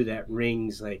to you that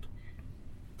rings like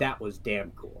that was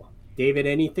damn cool? David,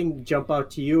 anything jump out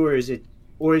to you, or is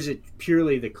it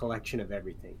purely the collection of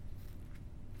everything?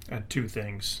 Two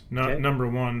things. Okay. Number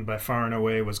one, by far and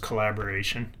away, was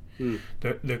collaboration.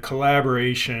 The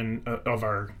collaboration of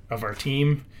our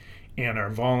team and our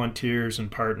volunteers and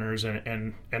partners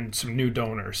and some new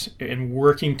donors, and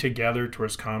working together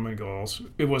towards common goals.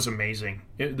 It was amazing.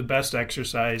 The best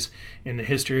exercise in the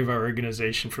history of our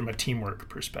organization from a teamwork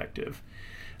perspective.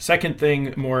 Second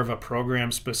thing, more of a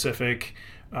program specific.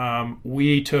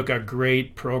 We took a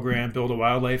great program, Build a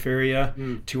Wildlife Area,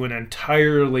 to an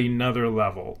entirely another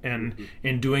level. And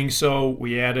in doing so,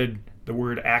 we added the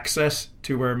word access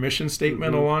to our mission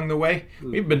statement along the way.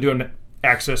 We've been doing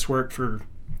access work for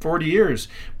 40 years,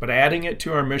 but adding it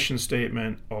to our mission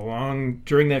statement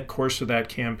during that course of that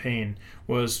campaign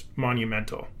was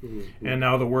monumental. And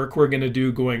now the work we're going to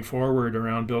do going forward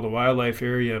around Build a Wildlife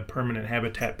Area, permanent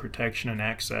habitat protection and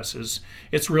access,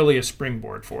 it's really a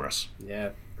springboard for us. Yeah,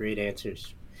 great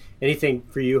answers. Anything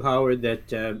for you, Howard,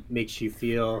 that makes you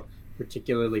feel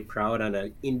particularly proud on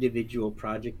an individual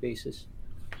project basis?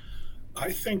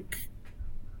 I think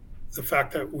the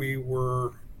fact that we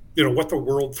were, what the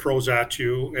world throws at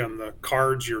you and the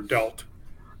cards you're dealt.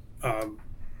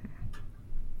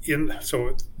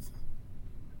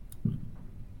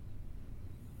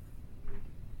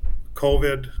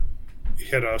 COVID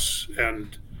hit us,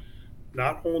 and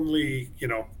not only,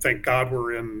 thank God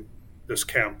we're in this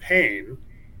campaign,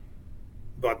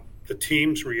 but the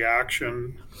team's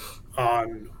reaction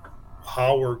on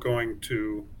how we're going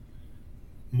to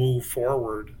move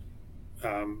forward.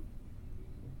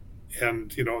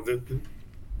 And the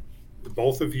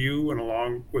both of you, and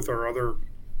along with our other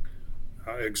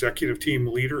executive team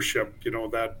leadership,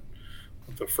 that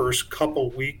the first couple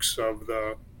weeks of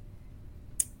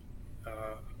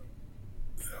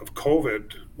of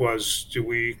COVID was: do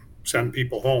we send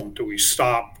people home? Do we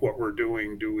stop what we're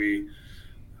doing? Do we,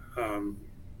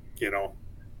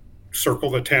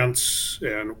 circle the tents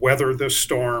and weather this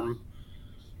storm?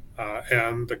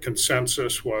 And the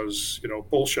consensus was,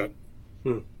 bullshit.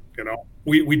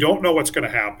 We don't know what's going to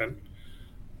happen,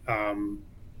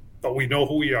 but we know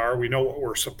who we are. We know what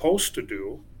we're supposed to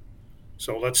do.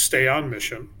 So let's stay on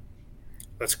mission.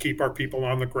 Let's keep our people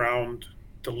on the ground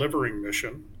delivering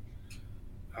mission.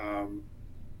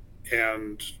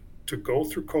 And to go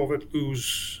through COVID,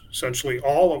 lose essentially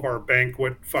all of our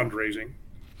banquet fundraising,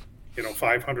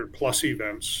 500 plus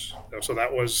events. So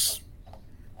that was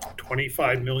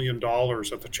 $25 million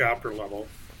at the chapter level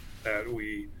that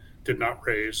we did not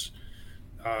raise.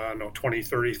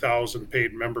 30,000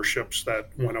 paid memberships that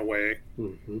went away.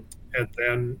 And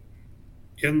then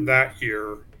in that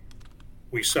year,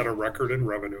 we set a record in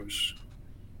revenues.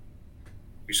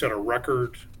 We set a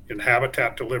record in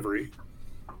habitat delivery,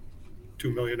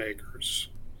 2 million acres.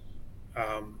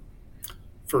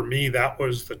 For me, that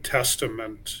was the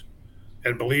testament.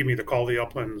 And believe me, the Call the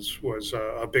Uplands was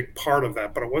a big part of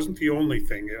that, but it wasn't the only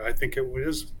thing. I think it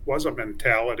was a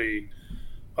mentality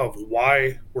of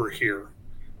why we're here.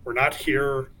 We're not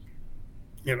here,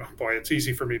 boy, it's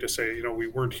easy for me to say, we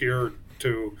weren't here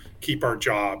to keep our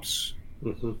jobs,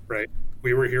 right?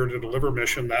 We were here to deliver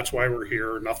mission. That's why we're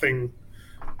here. Nothing,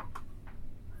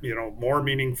 more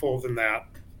meaningful than that.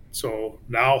 So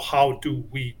now how do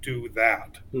we do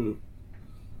that?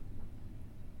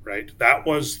 Right? That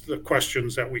was the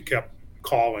questions that we kept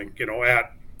calling,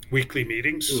 at weekly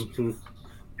meetings, and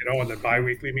then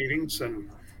bi-weekly meetings, and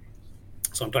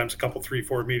sometimes a couple,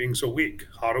 3-4 meetings a week.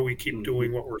 How do we keep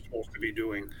doing what we're supposed to be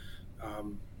doing?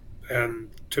 And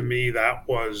to me, that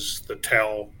was the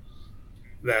tell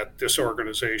that this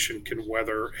organization can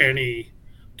weather any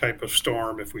type of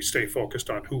storm if we stay focused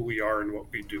on who we are and what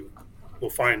we do. We'll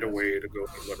find a way to go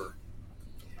deliver.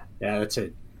 Yeah, that's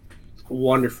a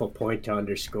wonderful point to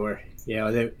underscore.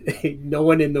 No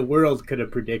one in the world could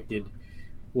have predicted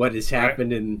what has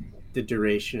happened in the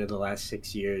duration of the last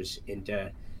 6 years, and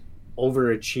to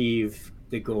overachieve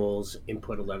the goals and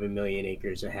put 11 million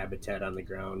acres of habitat on the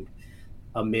ground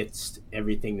amidst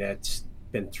everything that's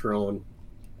been thrown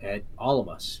at all of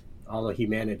us, all of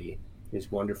humanity,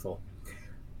 is wonderful.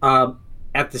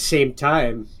 At the same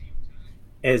time,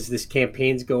 as this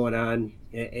campaign's going on,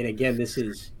 and again, this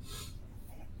is,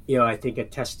 I think a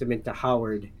testament to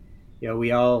Howard.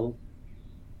 We all,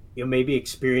 maybe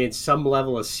experience some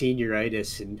level of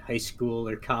senioritis in high school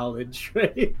or college,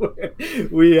 right?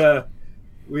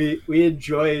 We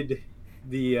enjoyed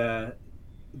the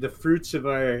fruits of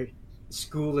our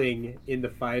schooling in the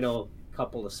final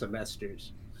couple of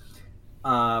semesters.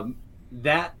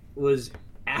 That was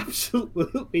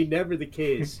absolutely never the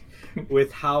case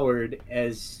with Howard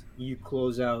as you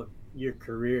close out your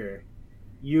career.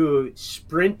 You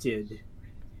sprinted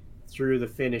through the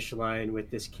finish line with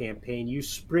this campaign. You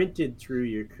sprinted through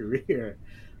your career.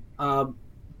 Um,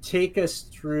 Take us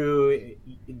through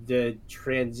the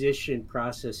transition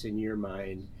process in your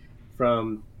mind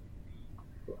from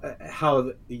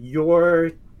how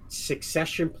your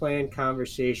succession plan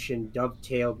conversation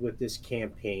dovetailed with this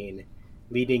campaign,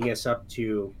 leading us up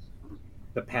to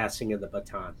the passing of the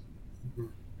baton.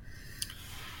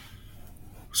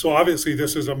 So obviously,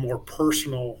 this is a more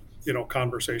personal,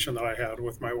 conversation that I had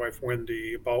with my wife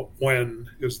Wendy about when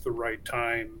is the right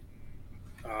time,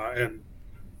 and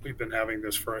we've been having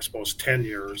this for, I suppose, 10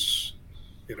 years.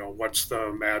 What's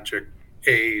the magic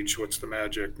age? What's the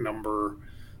magic number?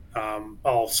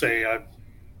 I'll say I'm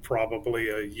probably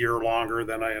a year longer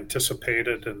than I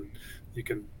anticipated, and you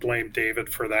can blame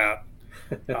David for that.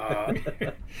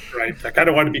 Right? I kind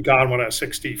of wanted to be gone when I was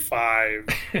 65.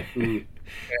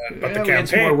 But the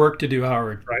campaign, more work to do,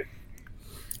 Howard.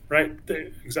 Right.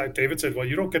 Exactly. David said, "Well,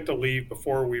 you don't get to leave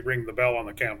before we ring the bell on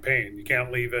the campaign. You can't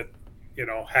leave it,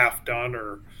 half done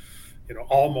or,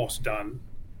 almost done."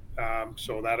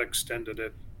 So that extended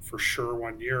it for sure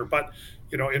 1 year. But,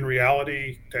 in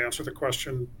reality, to answer the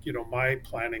question, my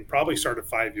planning probably started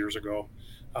 5 years ago.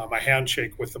 My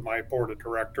handshake with my board of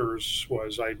directors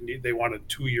was they wanted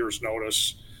 2 years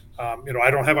notice.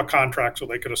 I don't have a contract, so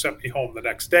they could have sent me home the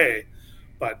next day,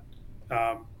 but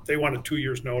they wanted 2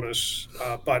 years notice.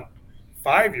 But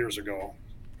 5 years ago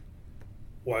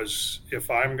was, if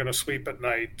I'm going to sleep at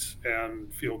night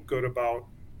and feel good about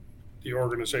the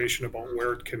organization, about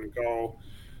where it can go,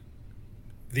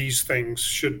 these things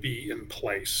should be in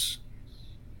place.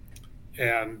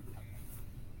 And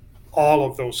all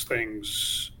of those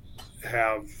things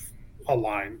have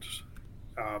aligned.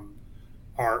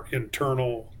 Our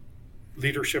internal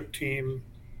leadership team,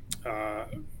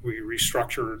 we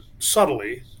restructured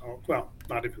subtly, well,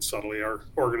 not even subtly, our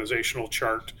organizational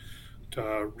chart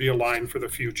to realign for the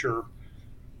future.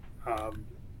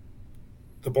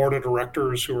 The board of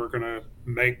directors who are going to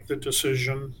make the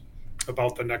decision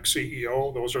about the next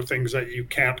CEO, those are things that you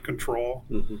can't control,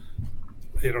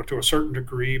 to a certain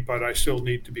degree, but I still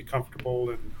need to be comfortable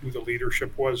in who the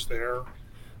leadership was there.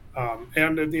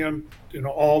 And in the end,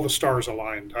 all the stars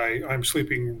aligned. I'm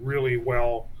sleeping really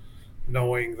well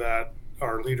knowing that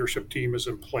our leadership team is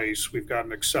in place. We've got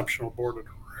an exceptional board of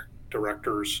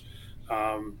directors.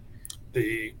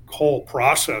 The whole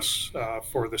process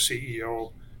for the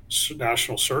CEO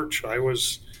national search, I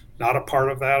was not a part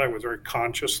of that. I was very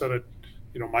conscious that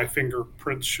my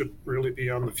fingerprints should really be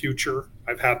on the future.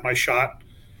 I've had my shot.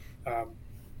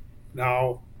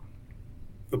 Now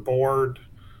the board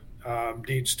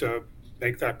needs to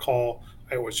make that call.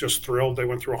 I was just thrilled. They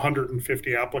went through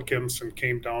 150 applicants and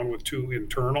came down with 2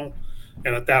 internal.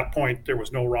 And at that point, there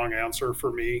was no wrong answer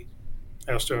for me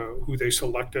as to who they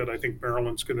selected. I think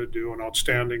Marilyn's going to do an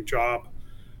outstanding job.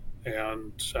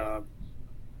 And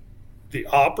the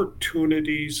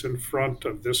opportunities in front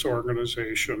of this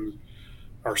organization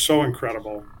are so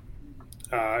incredible.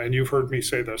 And you've heard me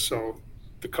say this. So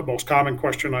the most common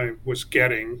question I was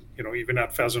getting, even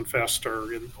at Pheasant Fest or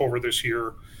over this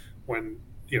year, when,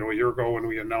 a year ago when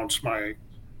we announced my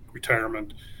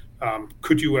retirement,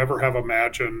 could you ever have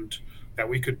imagined that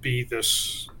we could be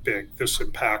this big, this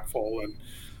impactful? And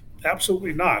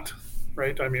absolutely not,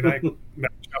 right? I mean, I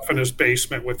met Jeff in his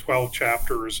basement with 12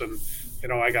 chapters, and,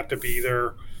 I got to be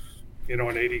there, in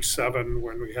 87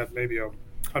 when we had maybe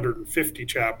 150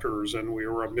 chapters and we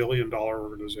were $1 million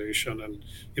organization. And,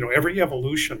 every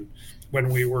evolution, when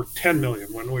we were 10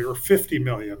 million, when we were 50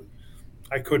 million,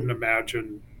 I couldn't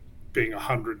imagine being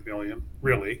 100 million,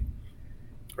 really,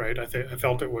 right? I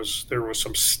felt there was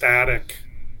some static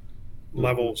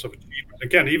levels of achievement.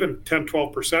 Again, even 10,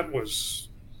 12% was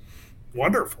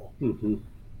wonderful.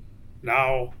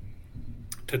 Now,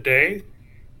 today,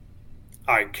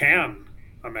 I can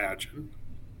imagine,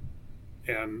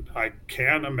 and I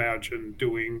can imagine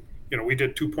doing, we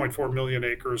did 2.4 million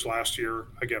acres last year,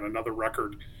 again, another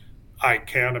record. I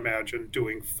can imagine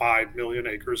doing 5 million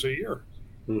acres a year.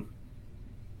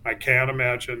 I can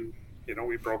imagine,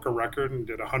 we broke a record and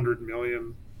did 100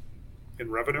 million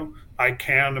in revenue. I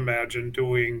can imagine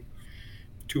doing,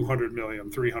 200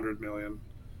 million, 300 million,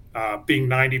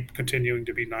 continuing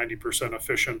to be 90%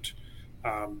 efficient.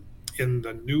 In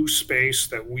the new space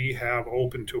that we have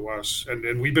open to us,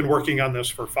 and we've been working on this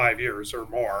for 5 years or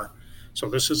more, so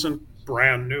this isn't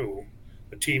brand new.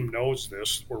 The team knows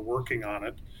this. We're working on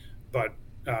it. But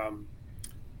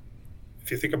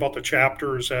if you think about the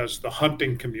chapters as the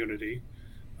hunting community,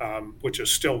 which is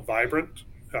still vibrant,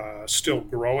 still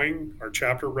growing, our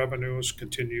chapter revenues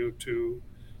continue to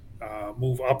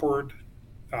move upward.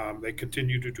 They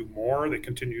continue to do more. They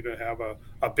continue to have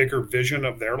a bigger vision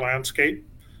of their landscape,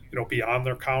 beyond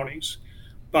their counties.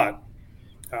 But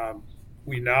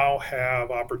we now have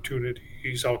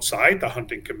opportunities outside the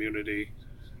hunting community,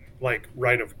 like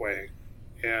right of way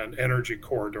and energy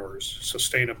corridors,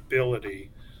 sustainability,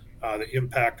 the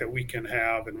impact that we can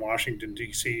have in Washington,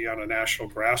 D.C. on a National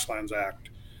Grasslands Act,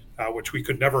 which we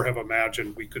could never have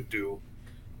imagined we could do.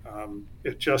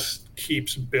 It just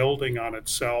keeps building on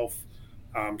itself.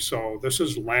 So this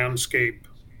is landscape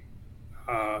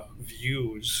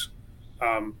views.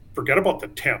 Forget about the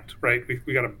tent, right?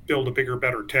 We got to build a bigger,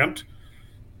 better tent.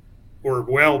 We're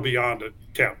well beyond a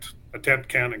tent. A tent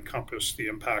can encompass the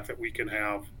impact that we can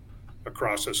have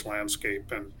across this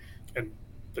landscape, and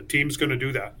the team's going to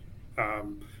do that.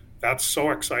 That's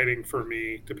so exciting for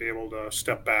me to be able to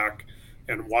step back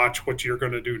and watch what you're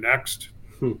going to do next.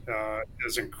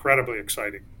 Is incredibly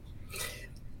exciting.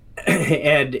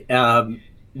 And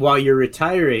while you're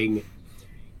retiring,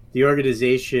 the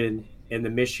organization and the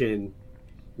mission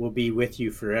will be with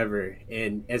you forever.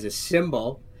 And as a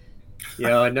symbol,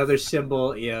 another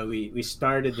symbol, we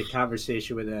started the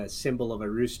conversation with a symbol of a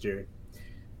rooster.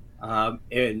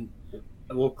 And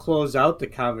we'll close out the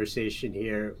conversation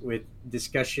here with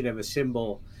discussion of a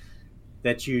symbol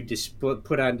that you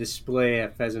put on display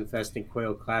at Pheasant Fest and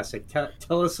Quail Classic.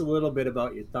 Tell us a little bit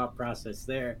about your thought process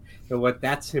there and what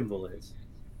that symbol is.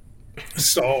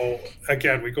 So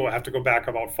again, we have to go back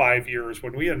about 5 years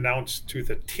when we announced to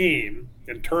the team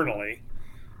internally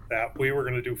that we were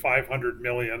going to do 500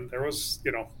 million. There was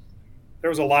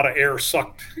a lot of air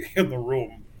sucked in the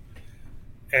room,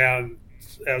 and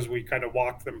as we kind of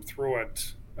walked them through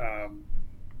it, and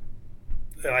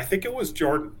I think it was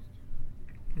Jordan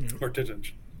or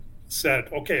didn't said,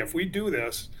 "Okay, if we do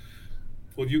this,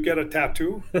 will you get a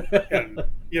tattoo?" And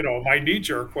my knee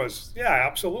jerk was, "Yeah,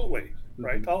 absolutely."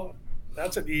 Right?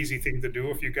 That's an easy thing to do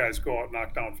if you guys go out and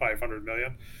knock down 500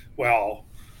 million. Well,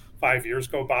 5 years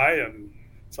go by and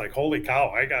it's like, holy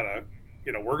cow,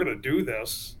 we're going to do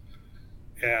this.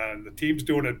 And the team's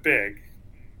doing it big.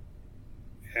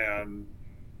 And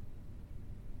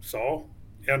so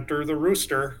enter the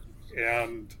rooster.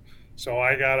 And so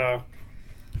I got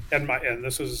and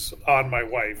this is on my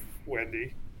wife,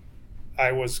 Wendy.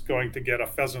 I was going to get a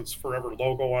Pheasants Forever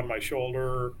logo on my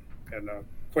shoulder and a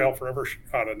Quail Forever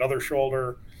on another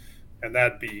shoulder, and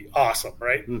that'd be awesome,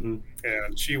 right? Mm-hmm.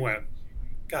 And she went,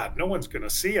 "God, no one's going to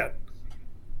see it."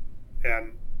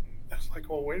 And I was like,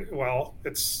 well,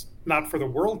 it's not for the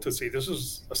world to see. This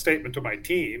is a statement to my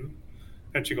team.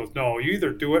 And she goes, "No, you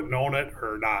either do it and own it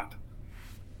or not."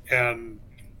 And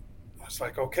I was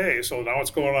like, okay, so now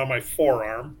it's going on my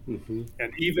forearm. Mm-hmm.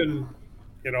 And even,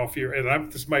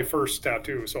 this is my first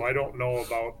tattoo, so I don't know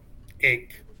about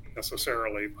ink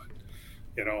necessarily, but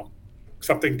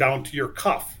something down to your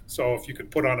cuff. So if you could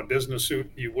put on a business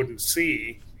suit, you wouldn't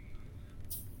see,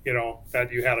 that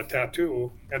you had a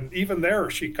tattoo. And even there,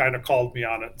 she kind of called me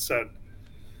on it and said,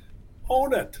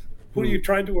 "Own it. Who are you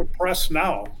trying to impress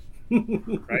now?"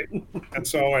 Right.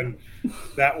 And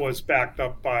that was backed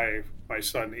up by my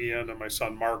son Ian and my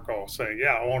son Marco saying,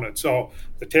 "Yeah, own it." So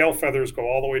the tail feathers go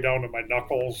all the way down to my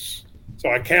knuckles, so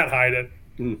I can't hide it.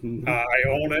 Mm-hmm. I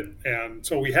own it. And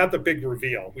so we had the big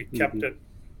reveal. We kept it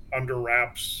under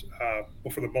wraps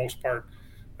for the most part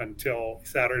until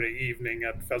Saturday evening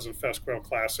at Pheasant Fest Quail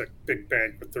Classic, big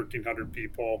bank with 1,300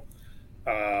 people,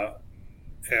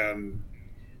 and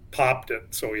popped it.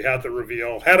 So we had the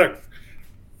reveal.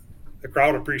 The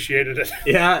crowd appreciated it.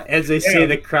 Yeah, as they say,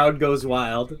 the crowd goes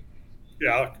wild.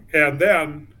 Yeah, and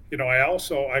then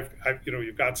I've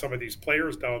you've got some of these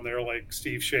players down there like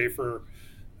Steve Schaefer,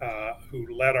 who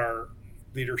led our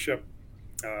leadership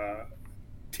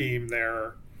team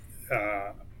there,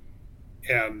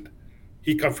 and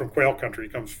he comes from quail country.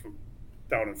 He comes from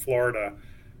down in Florida,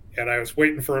 and I was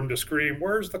waiting for him to scream,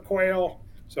 "Where's the quail?"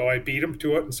 So I beat him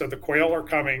to it and said, "The quail are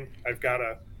coming.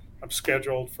 I'm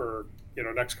scheduled for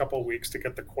next couple of weeks to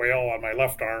get the quail on my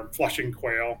left arm, flushing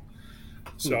quail.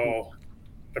 So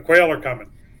the quail are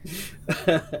coming."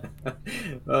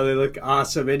 Well, they look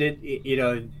awesome,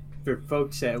 and for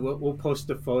folks that we'll post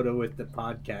a photo with the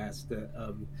podcast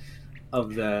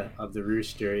of the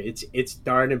rooster. It's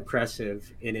darn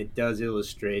impressive, and it does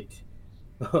illustrate.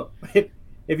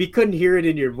 If you couldn't hear it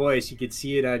in your voice, you could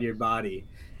see it on your body.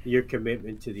 Your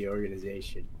commitment to the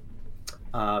organization,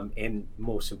 and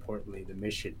most importantly, the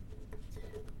mission.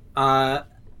 Uh,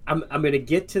 I'm going to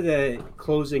get to the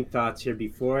closing thoughts here.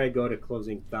 Before I go to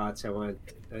closing thoughts, I want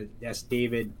to ask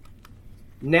David.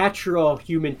 Natural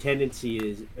human tendency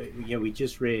is, we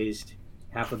just raised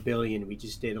 500 million. We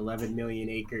just did 11 million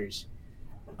acres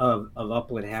of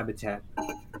upland habitat,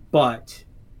 but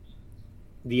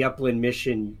the upland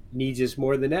mission needs us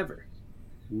more than ever.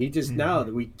 Needs us now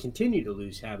that we continue to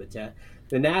lose habitat.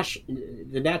 The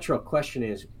natural question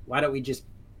is, why don't we just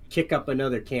kick up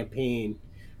another campaign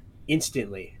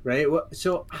instantly, right?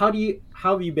 So how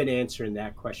have you been answering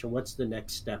that question? What's the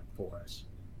next step for us?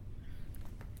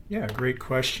 Yeah, great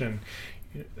question.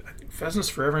 Pheasants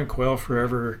Forever and Quail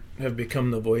Forever have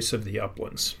become the voice of the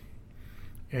uplands.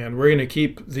 And we're going to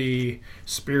keep the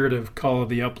spirit of Call of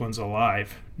the Uplands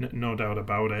alive, no doubt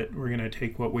about it. We're going to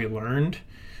take what we learned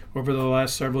over the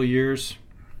last several years,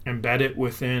 embed it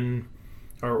within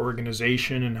our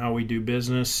organization and how we do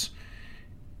business,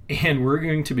 and we're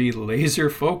going to be laser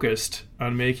focused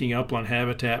on making upland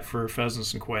habitat for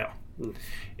pheasants and quail.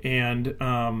 And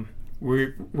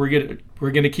we're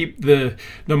gonna keep the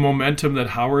momentum that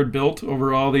Howard built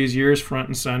over all these years front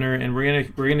and center, and we're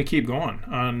gonna keep going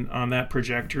on that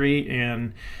trajectory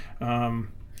and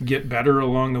get better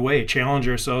along the way. Challenge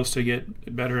ourselves to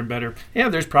get better and better. Yeah,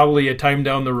 there's probably a time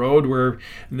down the road where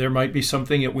there might be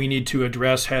something that we need to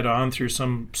address head on through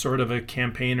some sort of a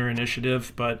campaign or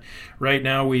initiative. But right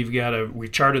now we've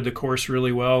charted the course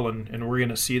really well, and we're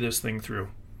gonna see this thing through.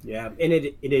 Yeah, and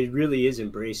it really is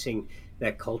embracing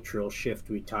that cultural shift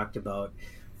we talked about,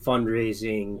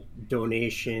 fundraising,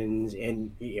 donations,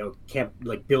 and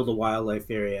build a wildlife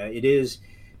area. It is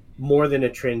more than a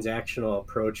transactional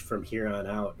approach from here on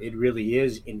out. It really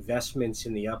is investments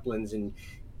in the uplands, and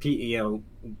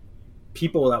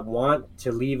people that want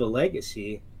to leave a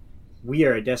legacy. We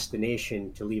are a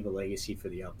destination to leave a legacy for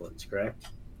the uplands, correct?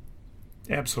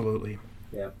 Absolutely.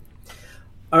 Yeah.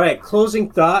 All right,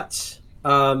 closing thoughts.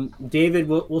 David,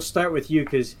 we'll start with you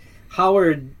because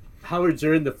Howard's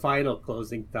earned the final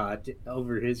closing thought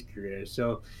over his career.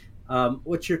 So,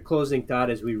 what's your closing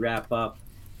thought as we wrap up?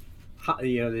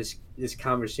 This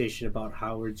conversation about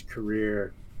Howard's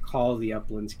career, Call the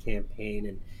Uplands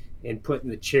campaign, and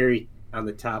putting the cherry on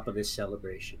the top of this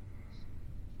celebration.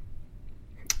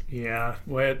 Yeah,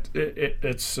 well,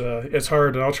 it's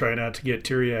hard, and I'll try not to get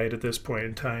teary-eyed at this point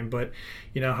in time. But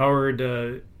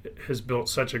Howard has built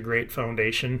such a great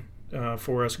foundation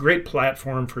for us, great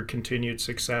platform for continued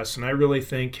success, and I really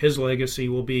think his legacy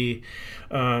will be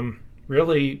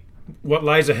really what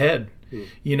lies ahead.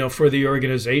 For the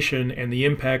organization and the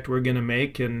impact we're going to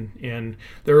make. And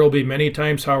there will be many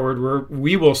times, Howard, where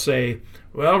we will say,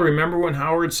 well, remember when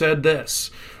Howard said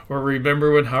this, or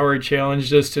remember when Howard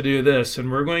challenged us to do this. And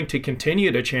we're going to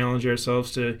continue to challenge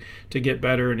ourselves to get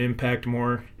better and impact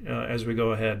more as we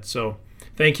go ahead. So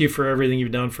thank you for everything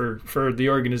you've done for the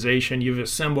organization. You've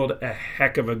assembled a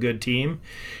heck of a good team.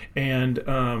 And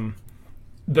the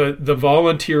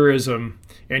volunteerism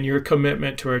and your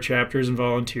commitment to our chapters and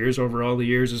volunteers over all the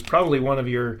years is probably one of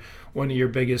your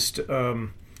biggest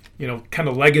kind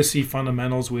of legacy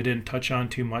fundamentals we didn't touch on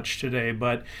too much today,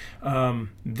 but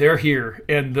they're here,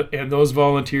 and those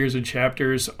volunteers and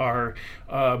chapters are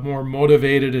more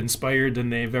motivated, inspired than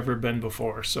they've ever been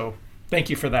before. So thank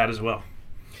you for that as well.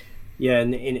 Yeah,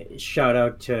 and shout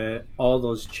out to all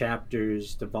those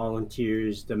chapters, the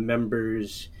volunteers, the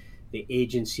members, the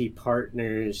agency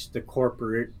partners, the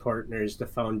corporate partners, the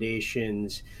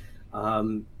foundations.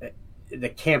 The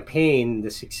campaign, the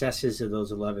successes of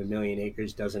those 11 million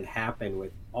acres doesn't happen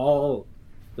with all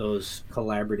those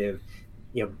collaborative,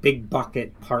 big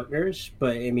bucket partners.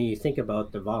 But I mean, you think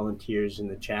about the volunteers and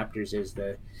the chapters as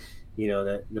the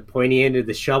pointy end of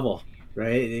the shovel,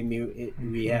 right? I mean,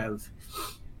 we have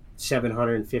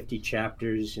 750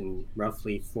 chapters and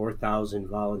roughly 4,000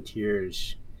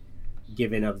 volunteers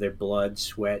giving of their blood,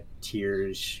 sweat,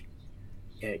 tears,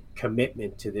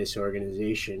 commitment to this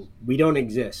organization. We don't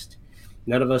exist.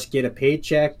 None of us get a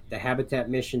paycheck. The Habitat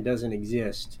mission doesn't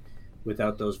exist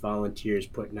without those volunteers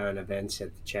putting on events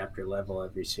at the chapter level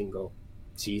every single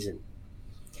season.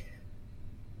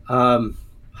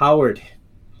 Howard,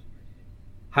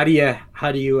 how do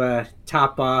you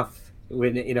top off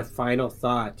in a final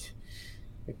thought,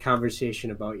 a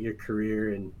conversation about your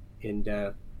career and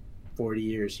 40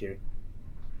 years here?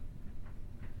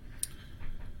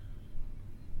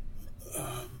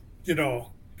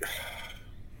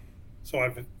 So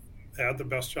I've had the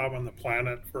best job on the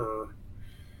planet for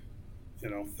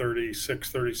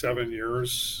 36, 37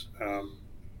 years.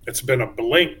 It's been a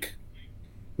blink,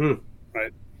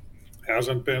 right?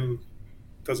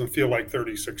 Doesn't feel like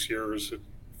 36 years. It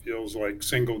feels like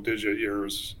single digit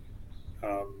years.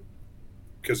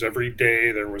 Because every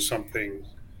day there was something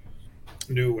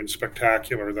new and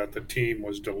spectacular that the team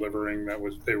was delivering,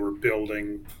 they were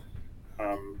building.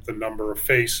 The number of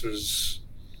faces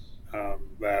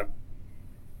that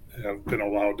have been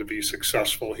allowed to be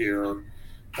successful here.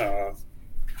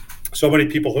 So many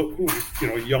people who,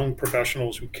 young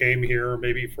professionals who came here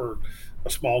maybe for a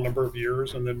small number of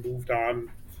years and then moved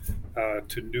on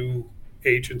to new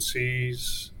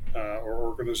agencies or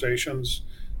organizations.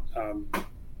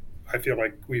 I feel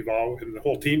like and the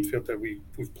whole team feel that we've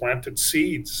planted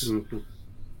seeds,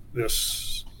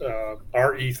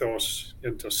 our ethos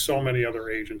into so many other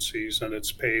agencies, and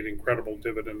it's paid incredible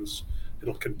dividends.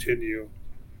 It'll continue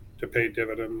to pay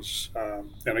dividends.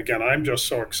 And again, I'm just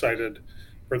so excited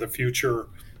for the future.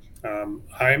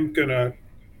 I'm gonna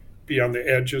be on the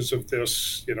edges of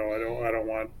this. I don't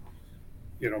want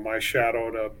my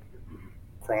shadow to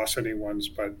cross anyone's,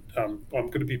 but I'm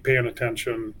going to be paying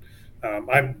attention.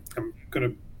 I'm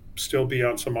going to still be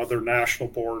on some other national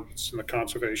boards in the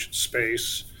conservation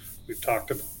space. We've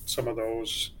talked about some of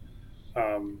those,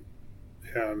 and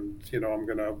I'm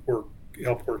going to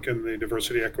help work in the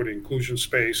diversity, equity, inclusion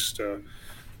space to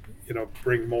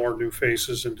bring more new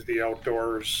faces into the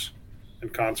outdoors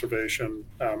and conservation.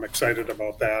 I'm excited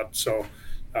about that. So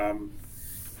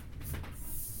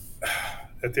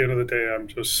at the end of the day, I'm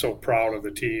just so proud of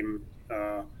the team,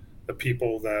 the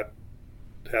people that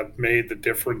have made the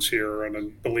difference here.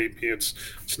 And believe me,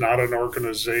 it's not an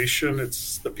organization;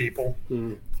 it's the people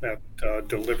that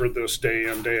deliver this day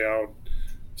in, day out.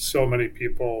 So many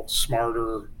people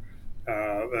smarter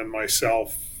than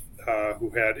myself who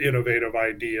had innovative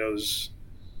ideas.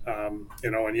 And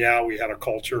we had a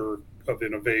culture of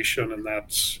innovation, and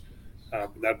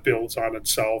that builds on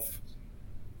itself.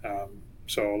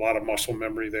 So a lot of muscle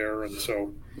memory there, and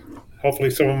so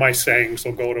hopefully some of my sayings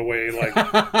will go away, like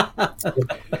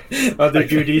other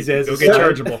duties as they'll get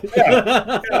chargeable.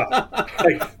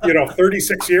 Like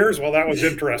 36 years. Well, that was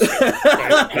interesting.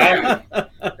 Right?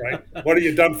 What have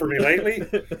you done for me lately?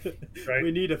 Right.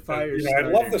 We need a fire. I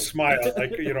love the smile.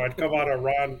 Like I'd come out of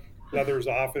Ron Leather's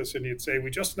office, and he'd say,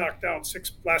 "We just knocked down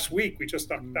last week. We just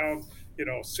knocked down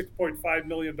 $6.5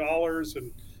 million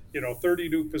and 30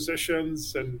 new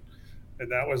positions and." And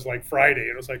that was like Friday.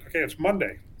 And it was like, okay, it's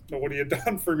Monday. So what have you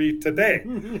done for me today?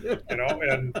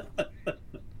 And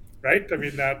right. I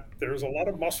mean, there's a lot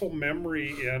of muscle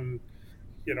memory in,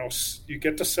 you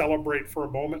get to celebrate for a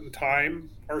moment in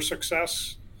time our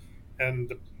success and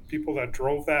the people that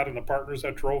drove that and the partners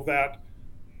that drove that.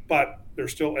 But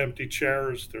there's still empty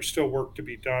chairs. There's still work to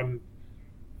be done.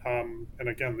 And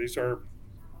again, these are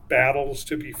battles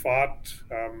to be fought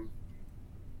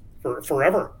for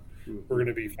forever. We're going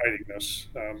to be fighting this.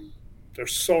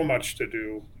 There's so much to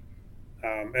do.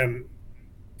 And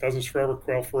Pheasants Forever,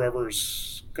 Quail Forever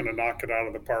is going to knock it out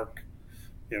of the park.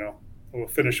 We'll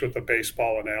finish with the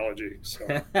baseball analogy. So.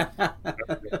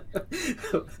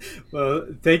 Well,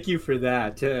 thank you for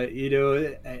that.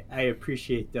 I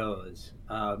appreciate those.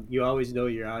 You always know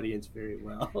your audience very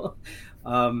well.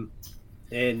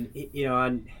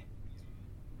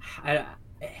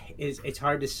 It's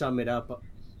hard to sum it up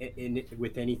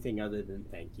with anything other than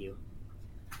thank you.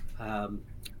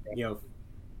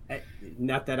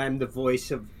 Not that I'm the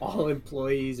voice of all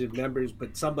employees and members,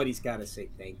 but somebody's got to say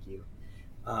thank you.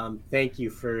 Thank you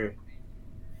for.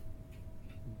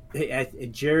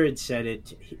 Jared said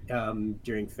it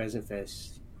during Pheasant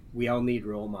Fest. We all need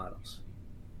role models,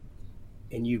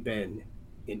 and you've been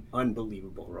an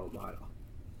unbelievable role model.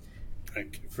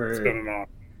 Thank you. It's been an honor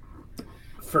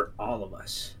for all of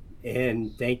us,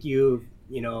 and thank you.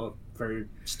 For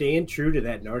staying true to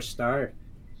that North Star,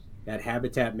 that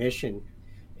habitat mission,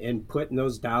 and putting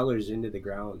those dollars into the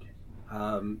ground.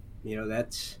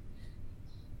 That's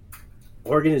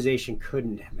organization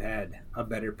couldn't have had a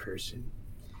better person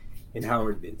in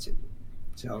Howard Vincent.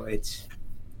 So it's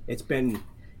been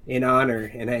an honor,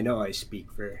 and I know I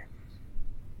speak for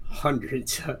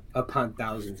hundreds upon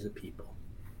thousands of people.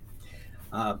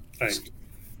 Thanks.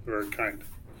 Very kind.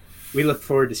 We look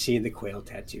forward to seeing the quail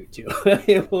tattoo too.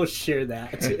 We'll share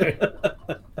that.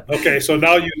 Okay, so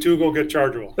now you two go get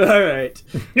chargeable. All right.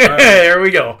 There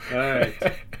we go. All right.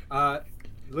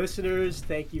 Listeners,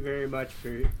 thank you very much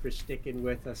for sticking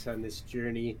with us on this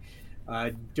journey.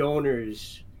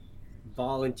 Donors,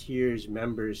 volunteers,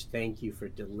 members, thank you for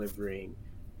delivering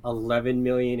 11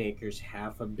 million acres,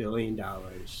 $500 million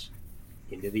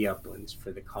into the Uplands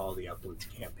for the Call the Uplands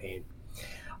campaign.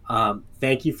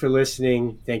 Thank you for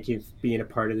listening. Thank you for being a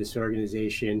part of this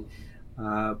organization.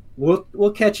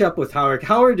 We'll catch up with Howard.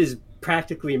 Howard is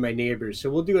practically my neighbor, so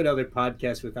we'll do another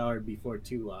podcast with Howard before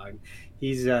too long.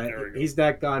 He's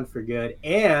not gone for good.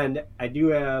 And I do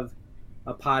have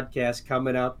a podcast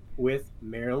coming up with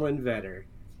Marilyn Vetter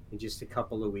in just a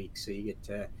couple of weeks, so you get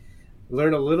to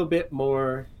learn a little bit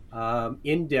more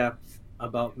in depth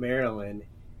about Marilyn.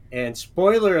 And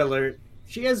spoiler alert,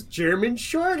 she has German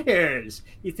short hairs.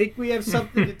 You think we have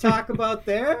something to talk about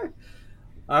there?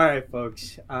 All right,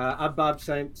 folks. I'm Bob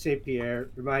St. Pierre,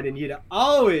 reminding you to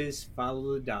always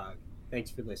follow the dog.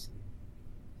 Thanks for listening.